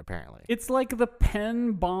one hit. Apparently, it's like the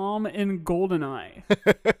pen bomb in GoldenEye.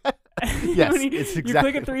 Yes, it's exactly. You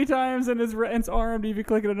click it 3 times and it's armed. If you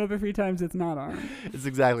click it another 3 times, it's not armed. It's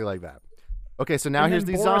exactly like that. Okay, so now here's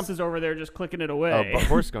these zombies. Boris is over there just clicking it away. Oh, but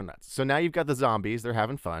Boris go nuts. So now you've got the zombies. They're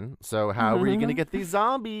having fun. So how are you going to get these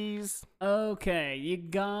zombies? Okay, you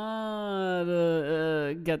gotta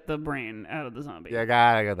get the brain out of the zombie. You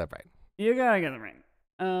gotta get the brain. You gotta get the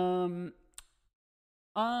brain.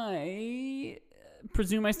 I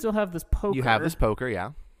presume I still have this poker. You have this poker,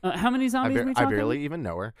 yeah. How many zombies are we talking? I barely even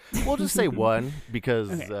know her. We'll just say 1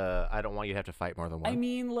 because I don't want you to have to fight more than 1. I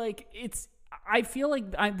mean, like, I feel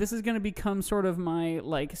like this is going to become sort of my,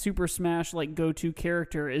 like, Super Smash, like, go-to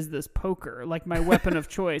character is this poker, like, my weapon of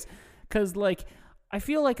choice. Because, like, I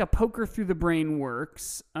feel like a poker through the brain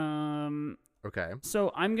works. Okay.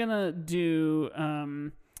 So I'm going to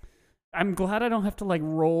do... I'm glad I don't have to, like,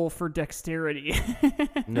 roll for dexterity.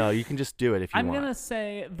 No, you can just do it if you want. want. I'm going to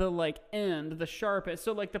say the, like, end, the sharpest.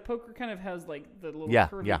 So, like, the poker kind of has, like, the little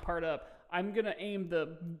curvy part up. I'm going to aim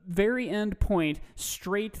the very end point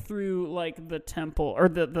straight through, like, the temple, or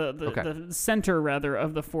the center, rather,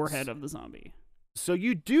 of the forehead of the zombie. So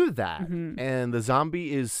you do that, and the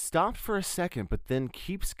zombie is stopped for a second, but then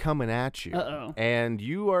keeps coming at you. Uh-oh. And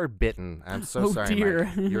you are bitten. I'm so sorry,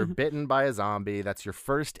 dear. Mike. You're bitten by a zombie. That's your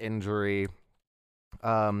first injury.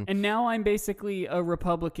 And now I'm basically a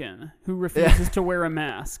Republican who refuses to wear a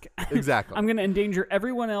mask. Exactly. I'm going to endanger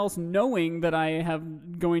everyone else knowing that I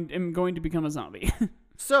am going to become a zombie.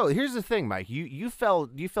 So here's the thing, Mike. You fell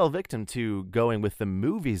victim to going with the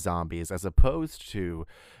movie zombies as opposed to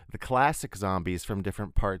the classic zombies from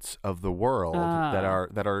different parts of the world that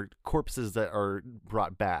are corpses that are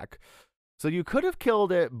brought back. So you could have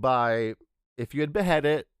killed it by, if you had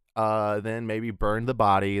beheaded it, then maybe burned the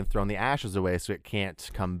body and thrown the ashes away so it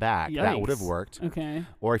can't come back. Yikes. That would have worked. Okay.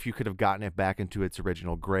 Or if you could have gotten it back into its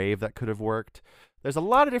original grave, that could have worked. There's a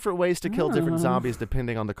lot of different ways to kill different zombies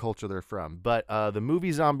depending on the culture they're from. But the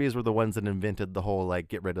movie zombies were the ones that invented the whole, like,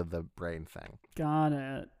 get rid of the brain thing. Got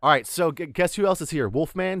it. All right, so guess who else is here?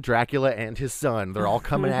 Wolfman, Dracula, and his son. They're all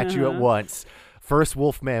coming at you at once. First,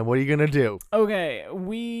 Wolfman, what are you going to do? Okay,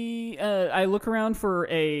 I look around for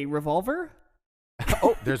a revolver.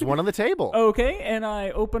 Oh, there's one on the table. Okay, and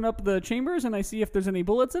I open up the chambers and I see if there's any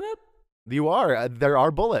bullets in it. You are. There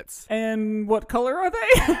are bullets. And what color are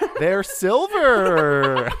they? They're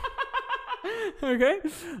silver. Okay.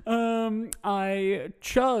 I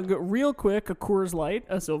chug real quick a Coors Light,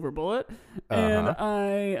 a silver bullet, and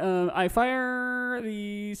I fire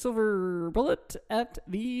the silver bullet at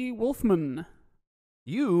the Wolfman.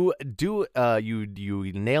 You do.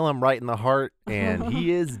 You nail him right in the heart, and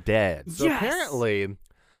he is dead. So apparently,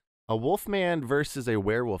 a wolfman versus a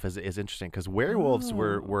werewolf is interesting because werewolves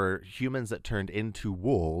were humans that turned into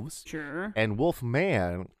wolves. Sure. And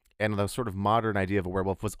Wolfman and the sort of modern idea of a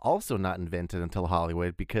werewolf was also not invented until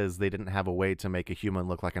Hollywood because they didn't have a way to make a human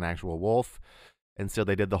look like an actual wolf. And so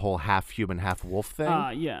they did the whole half human, half wolf thing.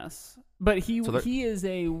 Yes. But he is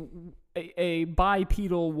a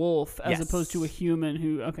bipedal wolf as opposed to a human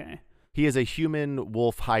who, okay. He is a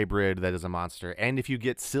human-wolf hybrid that is a monster. And if you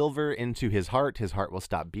get silver into his heart will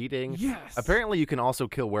stop beating. Yes. Apparently, you can also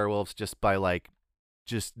kill werewolves just by, like,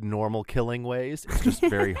 just normal killing ways. It's just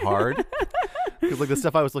very hard. Because, like, the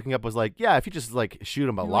stuff I was looking up was like, yeah, if you just, like, shoot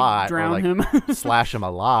him a lot. Drown or, like, him. slash him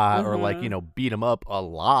a lot. Or, like, beat him up a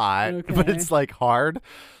lot. Okay. But it's, like, hard.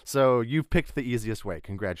 So you've picked the easiest way.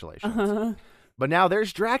 Congratulations. But now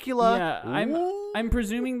there's Dracula. Yeah, I'm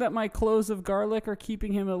presuming that my cloves of garlic are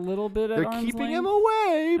keeping him a little bit at arm's length. They're keeping him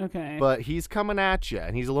away. Okay. But he's coming at you,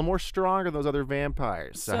 and he's a little more stronger than those other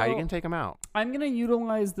vampires. So how are you going to take him out? I'm going to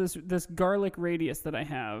utilize this garlic radius that I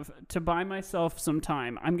have to buy myself some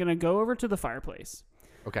time. I'm going to go over to the fireplace.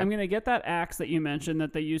 Okay. I'm going to get that axe that you mentioned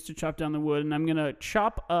that they used to chop down the wood, and I'm going to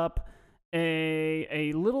chop up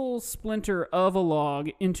a little splinter of a log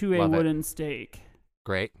into a wooden stake.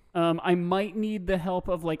 Great. I might need the help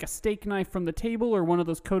of, like, a steak knife from the table or one of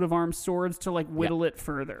those coat of arms swords to, like, whittle it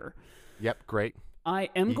further. Yep, great. I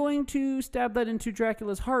am going to stab that into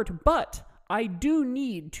Dracula's heart, but I do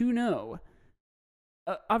need to know.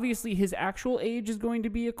 Obviously, his actual age is going to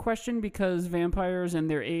be a question because vampires and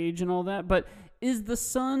their age and all that, but does the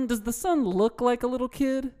son look like a little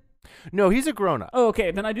kid? No, he's a grown-up. Oh, okay,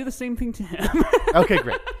 then I do the same thing to him. Okay,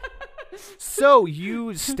 great. So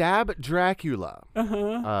you stab Dracula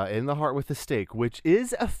in the heart with a stake, which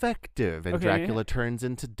is effective, and Dracula turns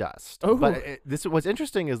into dust. Oh. But what's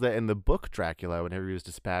interesting is that in the book Dracula, whenever he was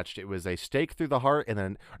dispatched, it was a stake through the heart, and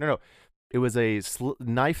then it was a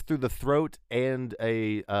knife through the throat and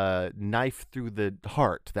a knife through the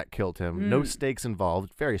heart that killed him. No stakes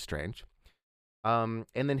involved. Very strange. And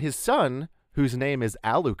then his son, whose name is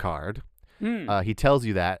Alucard, He tells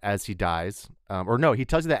you that as he dies. Or no, he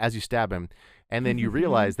tells you that as you stab him. And then you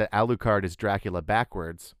realize that Alucard is Dracula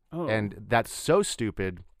backwards. Oh. And that's so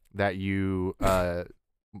stupid that you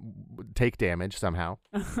take damage somehow.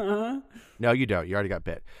 No, you don't. You already got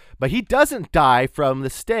bit. But he doesn't die from the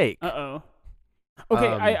stake. Uh-oh. Okay,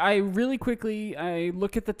 I really quickly, I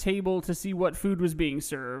look at the table to see what food was being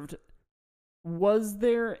served. Was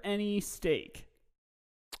there any steak?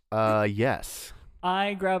 Yes.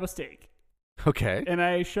 I grab a steak. Okay. And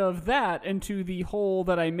I shove that into the hole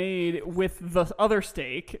that I made with the other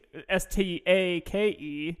steak,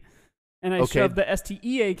 S-T-A-K-E, and I shove the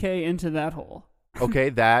S-T-E-A-K into that hole. Okay,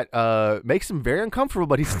 that makes him very uncomfortable,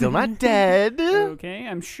 but he's still not dead. Okay,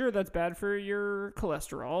 I'm sure that's bad for your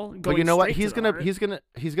cholesterol. But you know what? He's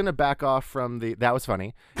gonna back off from the. That was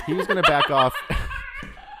funny. He's gonna back off.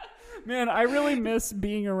 Man, I really miss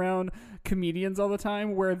being around comedians all the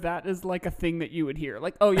time where that is like a thing that you would hear.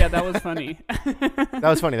 Like, oh yeah, that was funny. That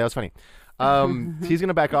was funny. He's going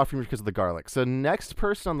to back off from you because of the garlic. So next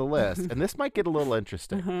person on the list, and this might get a little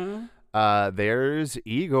interesting. There's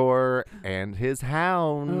Igor and his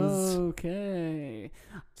hounds. Okay.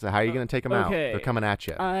 So how are you going to take them out? They're coming at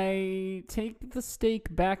you. I take the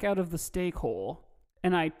steak back out of the steak hole,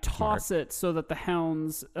 and I toss it so that the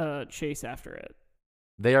hounds chase after it.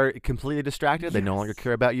 They are completely distracted. Yes. They no longer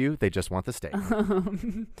care about you. They just want the steak.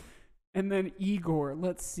 And then Igor,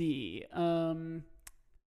 let's see. I'm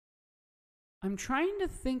trying to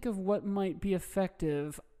think of what might be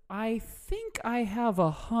effective. I think I have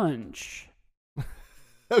a hunch.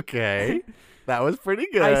 Okay. That was pretty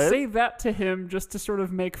good. I say that to him just to sort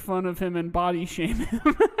of make fun of him and body shame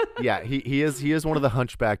him. Yeah, he is one of the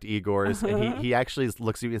hunchbacked Igors, and he actually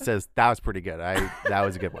looks at you and says, "That was pretty good. That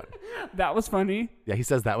was a good one. That was funny." Yeah, he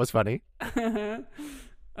says that was funny. And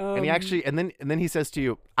he actually, and then he says to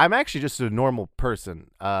you, "I'm actually just a normal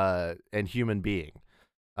person, and human being,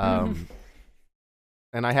 and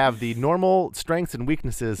I have the normal strengths and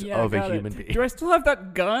weaknesses of a human being." Do I still have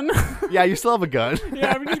that gun? Yeah, you still have a gun.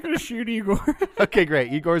 Yeah, I'm just gonna shoot Igor. Okay,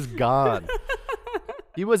 great. Igor's gone.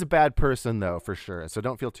 He was a bad person, though, for sure, so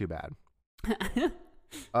don't feel too bad.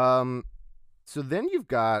 So then you've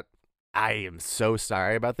got, I am so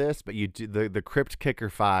sorry about this, but you do, the Crypt Kicker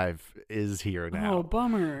 5 is here now. Oh,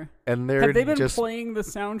 bummer. And have they been playing the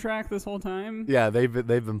soundtrack this whole time? Yeah, they've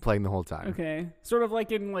been playing the whole time. Okay. Sort of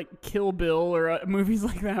like in like Kill Bill or movies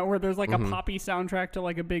like that where there's like a poppy soundtrack to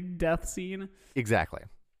like a big death scene. Exactly.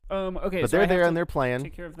 Okay, but so they're there and they're playing.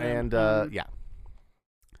 Take care of them. And yeah.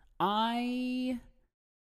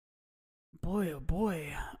 Boy, oh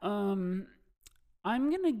boy. I'm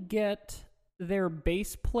gonna get their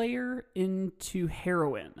bass player into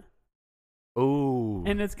heroin. Oh,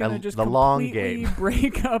 and it's gonna just the completely long game.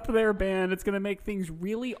 break up their band. It's gonna make things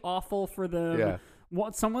really awful for them. Yeah.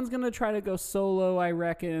 Someone's gonna try to go solo, I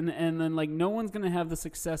reckon, and then like no one's gonna have the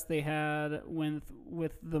success they had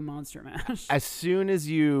with the Monster Mash. As soon as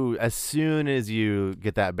you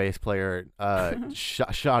get that bass player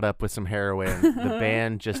shot up with some heroin, the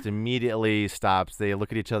band just immediately stops. They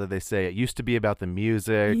look at each other. They say, "It used to be about the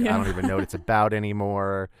music. Yeah. I don't even know what it's about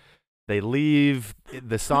anymore." They leave.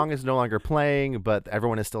 The song is no longer playing, but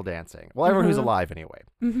everyone is still dancing. Well, everyone who's alive anyway.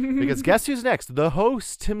 Because guess who's next? The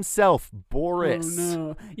host himself, Boris. Oh,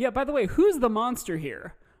 no. Yeah, by the way, who's the monster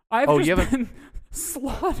here? I've just been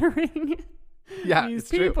slaughtering these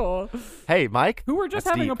people. True. Hey, Mike. Who were just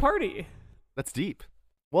having a party. That's deep.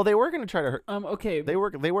 Well, they were going to try to hurt. Okay. They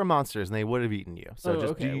were monsters, and they would have eaten you.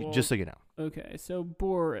 So just so you know. Okay, so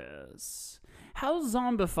Boris. How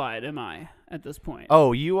zombified am I at this point?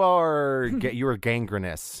 Oh, you are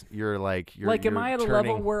gangrenous. You're am I at a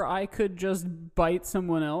level where I could just bite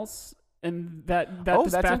someone else and that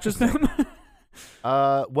dispatches them?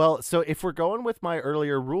 Well, so if we're going with my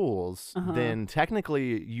earlier rules, then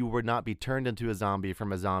technically you would not be turned into a zombie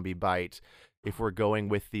from a zombie bite. If we're going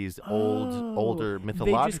with these older mythological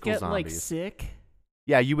they just get, zombies, like sick.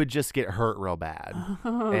 Yeah, you would just get hurt real bad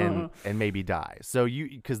and maybe die. So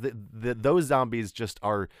because those zombies just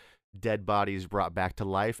are dead bodies brought back to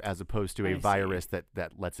life, as opposed to a virus that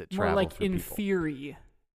lets it travel. More like through in people. Fury.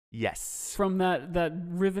 Yes. From that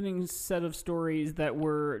riveting set of stories that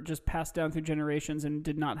were just passed down through generations and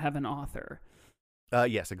did not have an author.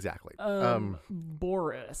 Yes, exactly.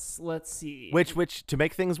 Boris, let's see. Which to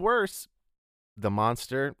make things worse, the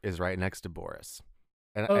monster is right next to Boris.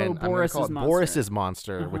 And Boris's monster. Boris's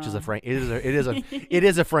monster, which is it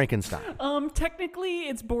is a Frankenstein. Technically,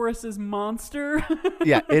 it's Boris's monster.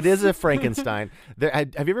 Yeah, it is a Frankenstein.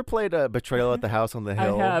 Have you ever played Betrayal at the House on the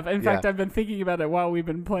Hill? I have. In fact, I've been thinking about it while we've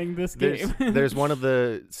been playing this game. There's one of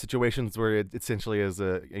the situations where it essentially is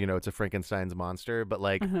it's a Frankenstein's monster. But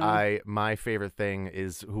like my favorite thing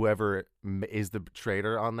is whoever is the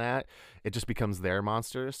traitor on that, it just becomes their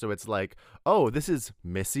monster. So it's like, oh, this is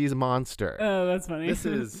Missy's monster. Oh, that's funny. This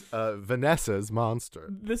is Vanessa's monster.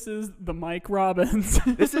 This is the Mike Robbins.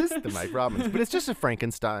 This is the Mike Robbins, but it's just a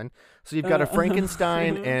Frankenstein. So you've got a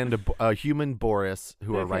Frankenstein and a human Boris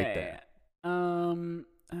who are right there.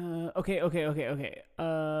 Okay.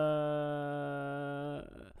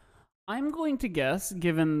 I'm going to guess,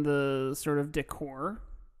 given the sort of decor,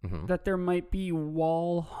 that there might be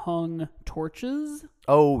wall-hung torches.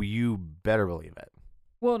 Oh, you better believe it.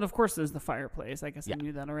 Well, and of course there's the fireplace. I guess I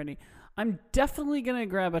knew that already. I'm definitely going to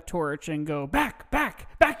grab a torch and go, back,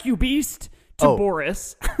 you beast, to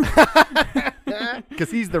Boris.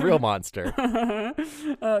 Because he's the real monster.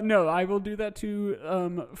 No, I will do that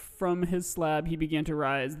to, from his slab, he began to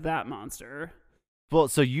rise, that monster. Well,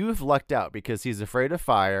 so you've lucked out because he's afraid of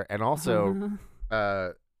fire, and also,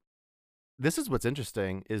 this is what's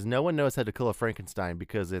interesting, is no one knows how to kill a Frankenstein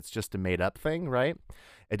because it's just a made-up thing, right?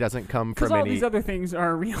 It doesn't come from any... Because all these other things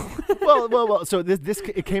are real. well. So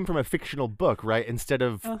it came from a fictional book, right? Instead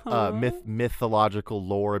of mythological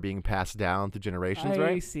lore being passed down through generations,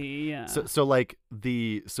 right? I see. Yeah. So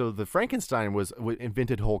the Frankenstein was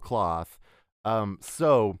invented whole cloth.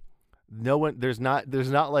 So no one there's not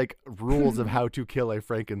like rules of how to kill a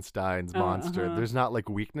Frankenstein's monster. There's not like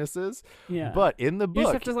weaknesses. Yeah. But in the book, you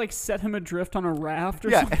just have to like set him adrift on a raft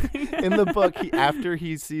or something. In the book, after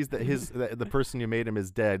he sees that the person who made him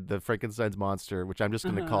is dead, the Frankenstein's monster, which I'm just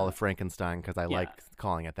going to call a Frankenstein because I like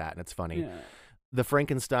calling it that and it's funny. Yeah. The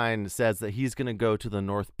Frankenstein says that he's going to go to the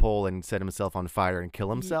North Pole and set himself on fire and kill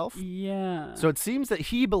himself. Yeah. So it seems that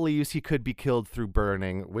he believes he could be killed through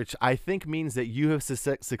burning, which I think means that you have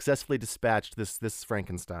successfully dispatched this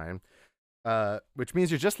Frankenstein, which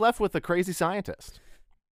means you're just left with a crazy scientist.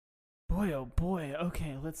 Boy, oh boy.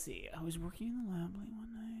 Okay, let's see. I was working in the lab late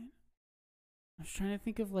one night. I was trying to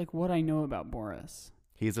think of like what I know about Boris.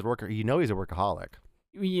 He's a worker. You know he's a workaholic.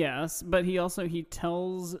 Yes, but he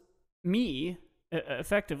tells me...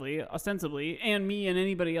 effectively, ostensibly, and me and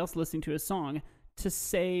anybody else listening to his song, to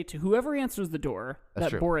say to whoever answers the door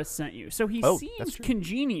that Boris sent you. So he seems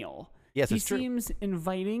congenial. Yes, he seems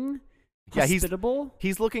inviting, hospitable.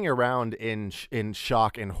 He's looking around in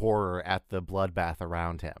shock and horror at the bloodbath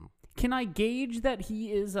around him. Can I gauge that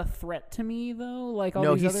he is a threat to me, though? Like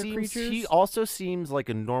all these other creatures? He also seems like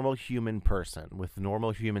a normal human person with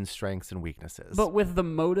normal human strengths and weaknesses. But with the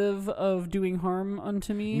motive of doing harm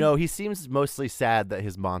unto me? No, he seems mostly sad that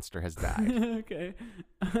his monster has died. Okay.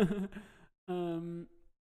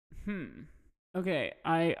 Okay,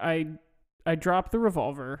 I drop the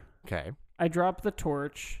revolver. Okay. I drop the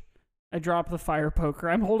torch. I drop the fire poker.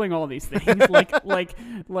 I'm holding all these things like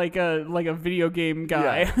a video game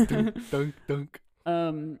guy. Yeah. Dunk, dunk.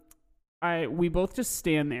 We both just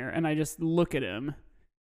stand there and I just look at him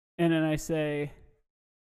and then I say,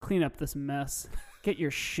 "Clean up this mess. Get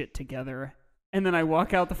your shit together." And then I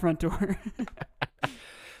walk out the front door.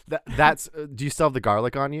 That's do you still have the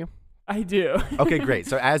garlic on you? I do. Okay, great.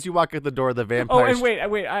 So as you walk out the door, the vampire... Oh, and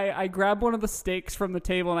wait. I grab one of the steaks from the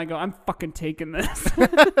table and I go, "I'm fucking taking this."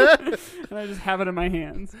 And I just have it in my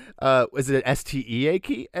hands. Is it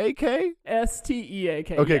S-T-E-A-K?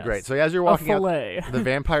 S-T-E-A-K, Okay, yes. great. So as you're walking out, fillet. The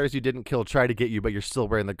vampires you didn't kill try to get you, but you're still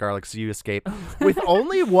wearing the garlic, so you escape with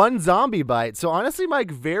only one zombie bite. So honestly,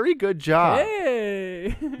 Mike, very good job.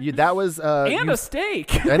 Hey! That was... a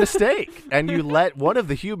steak. And a steak. And you let one of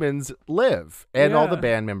the humans live, and all the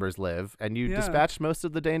band members live. And you dispatched most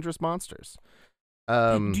of the dangerous monsters.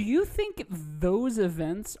 Do you think those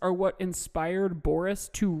events are what inspired Boris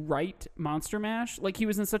to write Monster Mash? Like, he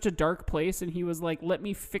was in such a dark place, and he was like, "Let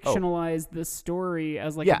me fictionalize this story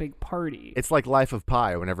as like a big party." It's like Life of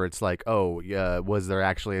Pi. Whenever it's like, was there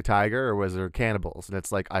actually a tiger or was there cannibals? And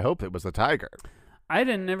it's like, I hope it was a tiger. I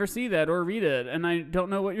didn't ever see that or read it, and I don't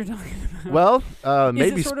know what you're talking about. Well,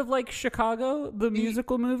 maybe is it sort of like Chicago, the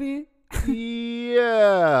musical movie?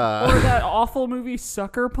 Yeah. Or that awful movie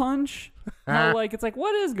Sucker Punch. How it's like,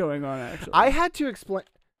 what is going on actually? I had to explain,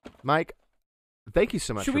 Mike. Thank you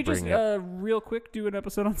so much. Should for bringing we just real quick do an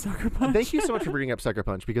episode on Sucker Punch? Thank you so much for bringing up Sucker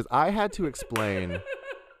Punch because I had to explain.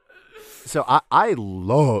 So I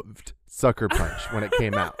loved Sucker Punch when it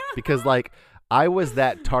came out because I was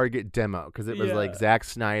that target demo because it was like Zack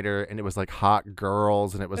Snyder and it was like hot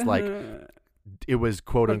girls and it was like it was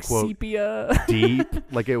quote like unquote sepia. deep,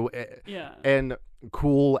 like it yeah, and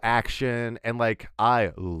cool action, and like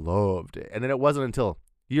I loved it. And then it wasn't until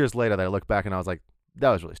years later that I looked back and I was like, that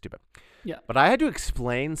was really stupid. Yeah. But I had to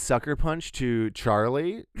explain Sucker Punch to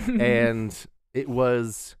Charlie, and it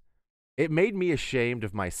made me ashamed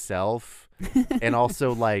of myself and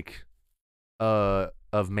also like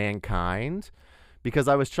of mankind, because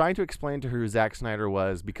I was trying to explain to her who Zack Snyder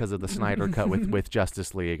was because of the Snyder Cut with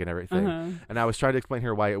Justice League and everything. And I was trying to explain to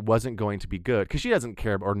her why it wasn't going to be good, because she doesn't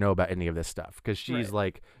care or know about any of this stuff, because she's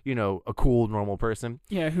like, you know, a cool, normal person.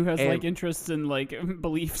 Yeah, who has like interests and like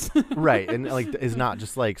beliefs. Right, and like is not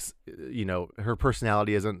just like, you know, her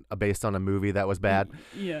personality isn't based on a movie that was bad.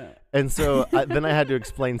 Yeah. And so then I had to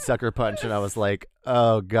explain Sucker Punch, and I was like,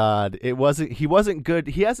 oh God, he wasn't good.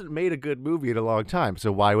 He hasn't made a good movie in a long time,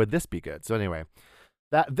 so why would this be good? So anyway,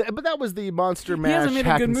 but that was the Monster Mash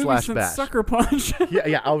hack and slash bash. Sucker Punch.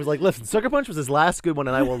 yeah. I was like, listen, Sucker Punch was his last good one,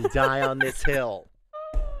 and I will die on this hill.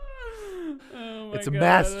 Oh it's a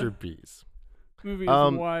masterpiece. Movie is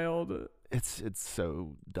wild. It's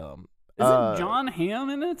so dumb. Is it John Hamm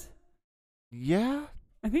in it? Yeah,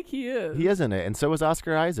 I think he is. He is in it, and so is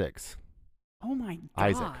Oscar Isaacs. Oh my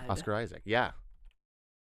God. Oscar Isaac, yeah.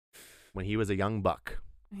 When he was a young buck.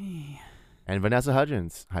 And Vanessa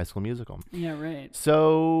Hudgens, High School Musical. Yeah, right.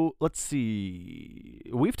 So let's see.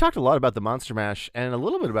 We've talked a lot about the Monster Mash and a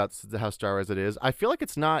little bit about how Star Wars it is. I feel like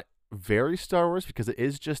it's not very Star Wars because it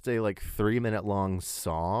is just a like 3-minute long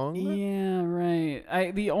song. Yeah,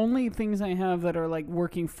 right. The only things I have that are like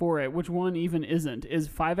working for it, which one even isn't, is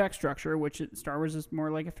 5-act structure, which Star Wars is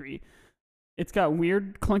more like a 3. It's got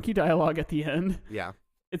weird, clunky dialogue at the end. Yeah.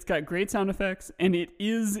 It's got great sound effects, and it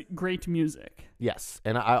is great music. Yes,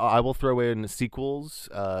 and I will throw in sequels.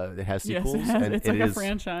 It has sequels. Yes, and it's like a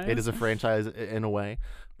franchise. It is a franchise in a way.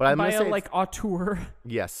 But I'm by gonna say like auteur.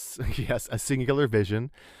 Yes, a singular vision.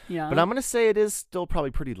 Yeah. But I'm gonna say it is still probably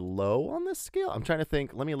pretty low on this scale. I'm trying to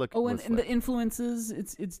think. Let me look. Oh, and the influences.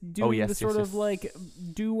 It's doing the sort of like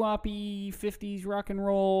doo-woppy 50s rock and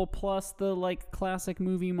roll plus the like classic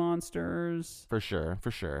movie monsters. For sure.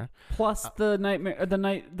 Plus the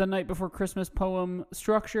night before Christmas poem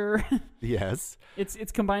structure. Yes.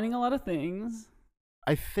 It's combining a lot of things.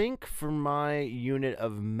 I think for my unit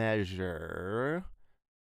of measure,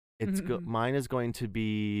 mine is going to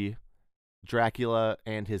be Dracula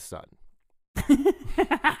and his son.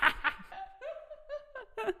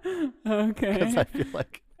 Okay. Because I feel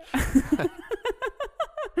like.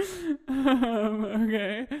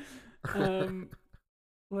 Okay.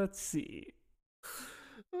 Let's see.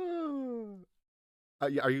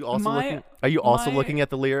 Are you also looking? Are you also looking at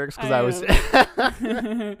the lyrics? Because I was.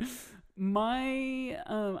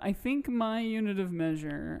 I think my unit of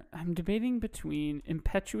measure, I'm debating between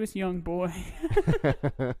Impetuous Young Boy.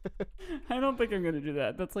 I don't think I'm going to do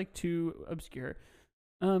that. That's like too obscure.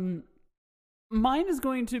 Mine is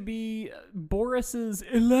going to be Boris's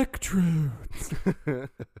Electrodes.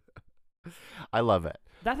 I love it.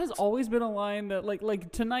 That has always been a line that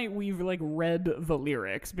like tonight we've like read the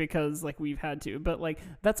lyrics because like we've had to, but like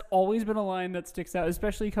that's always been a line that sticks out,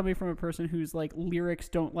 especially coming from a person whose like lyrics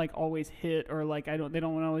don't like always hit, or like they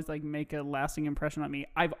don't always like make a lasting impression on me.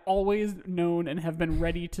 I've always known and have been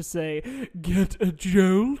ready to say, "Get a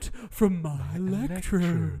jolt from my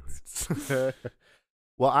electrodes."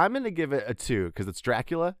 Well, I'm going to give it a 2 because it's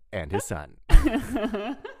Dracula and his son.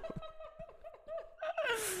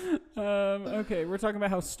 Okay, we're talking about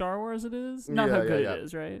how Star Wars it is, not how good it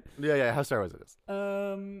is, right? Yeah, how Star Wars it is.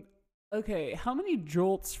 Okay, how many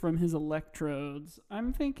jolts from his electrodes?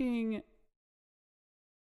 I'm thinking,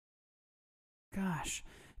 gosh,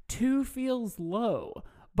 2 feels low,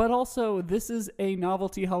 but also this is a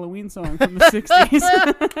novelty Halloween song from the 60s.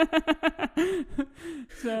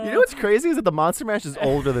 So, you know what's crazy is that the Monster Mash is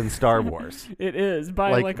older than Star Wars. It is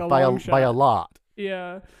by a long shot. By a lot.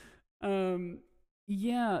 Yeah.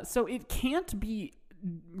 Yeah, so it can't be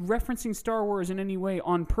referencing Star Wars in any way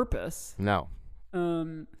on purpose. No.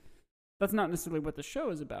 That's not necessarily what the show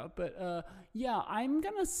is about, but yeah, I'm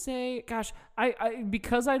gonna say, gosh, I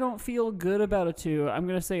because I don't feel good about a 2, I'm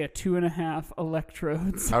gonna say a 2.5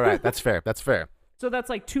 electrodes. All right, that's fair. So that's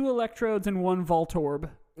like 2 electrodes and 1 Voltorb.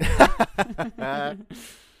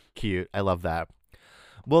 Cute. I love that.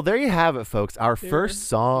 Well, there you have it, folks. Our first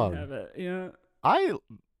song. You have it. Yeah.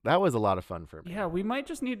 That was a lot of fun for me. Yeah, we might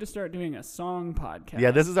just need to start doing a song podcast. Yeah,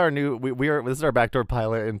 this is our new. This is our backdoor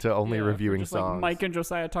pilot into only reviewing songs. Like Mike and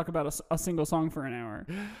Josiah talk about a single song for an hour.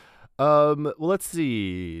 Well, let's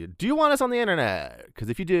see. Do you want us on the internet? Because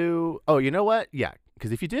if you do, you know what? Yeah,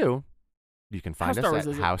 because if you do, you can find us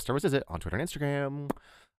at How Star Wars Is It on Twitter and Instagram.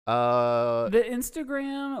 The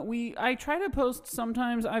Instagram, I try to post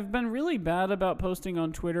sometimes. I've been really bad about posting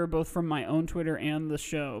on Twitter, both from my own Twitter and the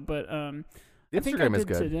show. But Instagram I think I did is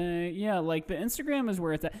good today. Yeah, like the Instagram is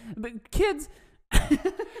where it's at. But kids,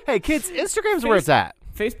 hey kids, Instagram's where it's at.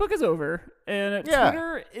 Facebook is over, and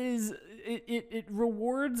Twitter is. It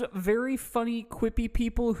rewards very funny, quippy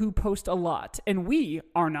people who post a lot, and we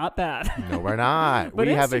are not that. No, we're not. But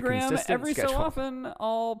we Instagram, have a consistent every schedule. so often,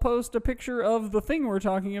 I'll post a picture of the thing we're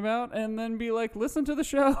talking about, and then be like, "Listen to the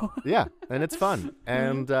show." Yeah, and it's fun.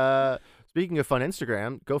 And speaking of fun,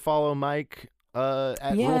 Instagram, go follow Mike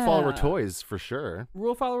at Rule Follower Toys for sure.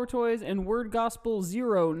 Rule Follower Toys and Word Gospel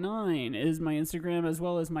 09 is my Instagram, as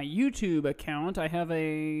well as my YouTube account. I have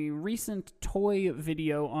a recent toy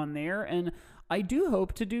video on there, and I do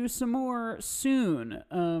hope to do some more soon.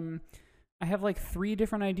 I have like 3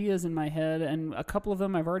 different ideas in my head, and a couple of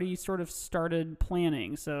them I've already sort of started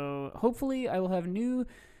planning. So hopefully I will have new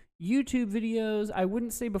YouTube videos. I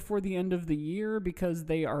wouldn't say before the end of the year, because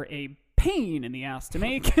they are a pain in the ass to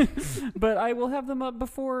make, but I will have them up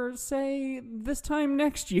before, say, this time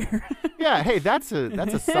next year. Yeah, hey, that's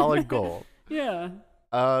a solid goal. Yeah.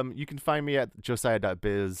 You can find me at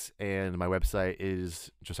josiah.biz, and my website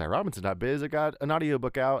is josiahrobinson.biz. I got an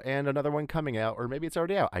audiobook out and another one coming out, or maybe it's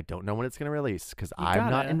already out. I don't know when it's going to release because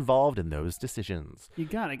I'm not involved in those decisions. You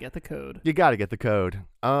gotta get the code.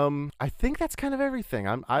 I think that's kind of everything.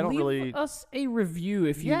 Leave us a review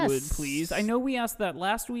if you would, please. I know we asked that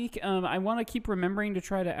last week. I want to keep remembering to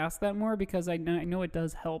try to ask that more, because I know it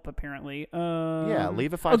does help, apparently.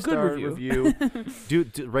 Leave a 5-star review. do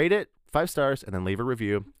rate it 5 stars, and then leave a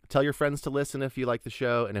review. Tell your friends to listen if you like the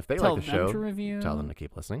show, and if they like the show, tell them to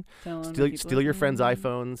keep listening. Steal your friends'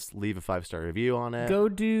 iPhones, leave a 5-star review on it. Go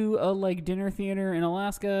do a dinner theater in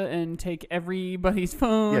Alaska and take everybody's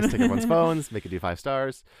phone. Yes, take everyone's phones, make it do 5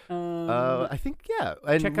 stars. I think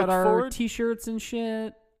and check out our T-shirts and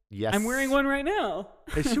shit. Yes, I'm wearing one right now.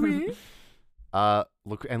 Sweet.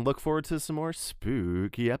 Look forward to some more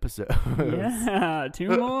spooky episodes. Yeah,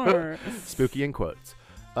 2 more. Spooky in quotes.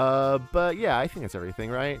 But yeah, I think that's everything,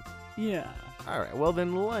 right? Yeah. All right. Well,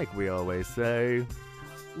 then, like we always say,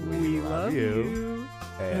 we love you.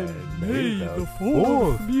 And may the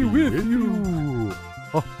Fourth be with you.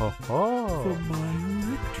 Ha ha ha. From my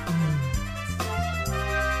electrons.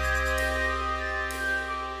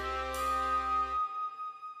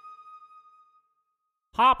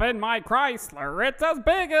 Hop in my Chrysler, it's as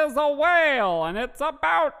big as a whale, and it's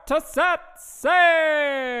about to set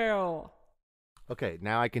sail. Okay,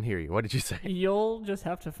 now I can hear you. What did you say? You'll just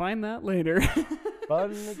have to find that later.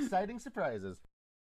 Fun, exciting surprises.